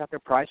out. Check out their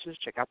prices.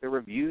 Check out their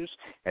reviews.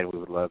 And we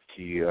would love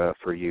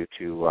for you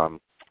to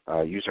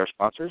use our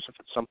sponsors if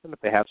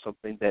they have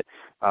something that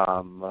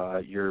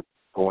you're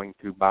going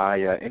to buy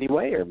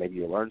anyway, or maybe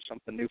you learned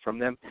something new from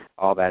them.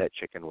 All that at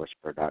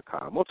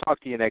chickenwhisperer.com. We'll talk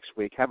to you next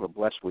week. Have a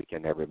blessed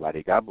weekend,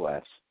 everybody. God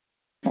bless.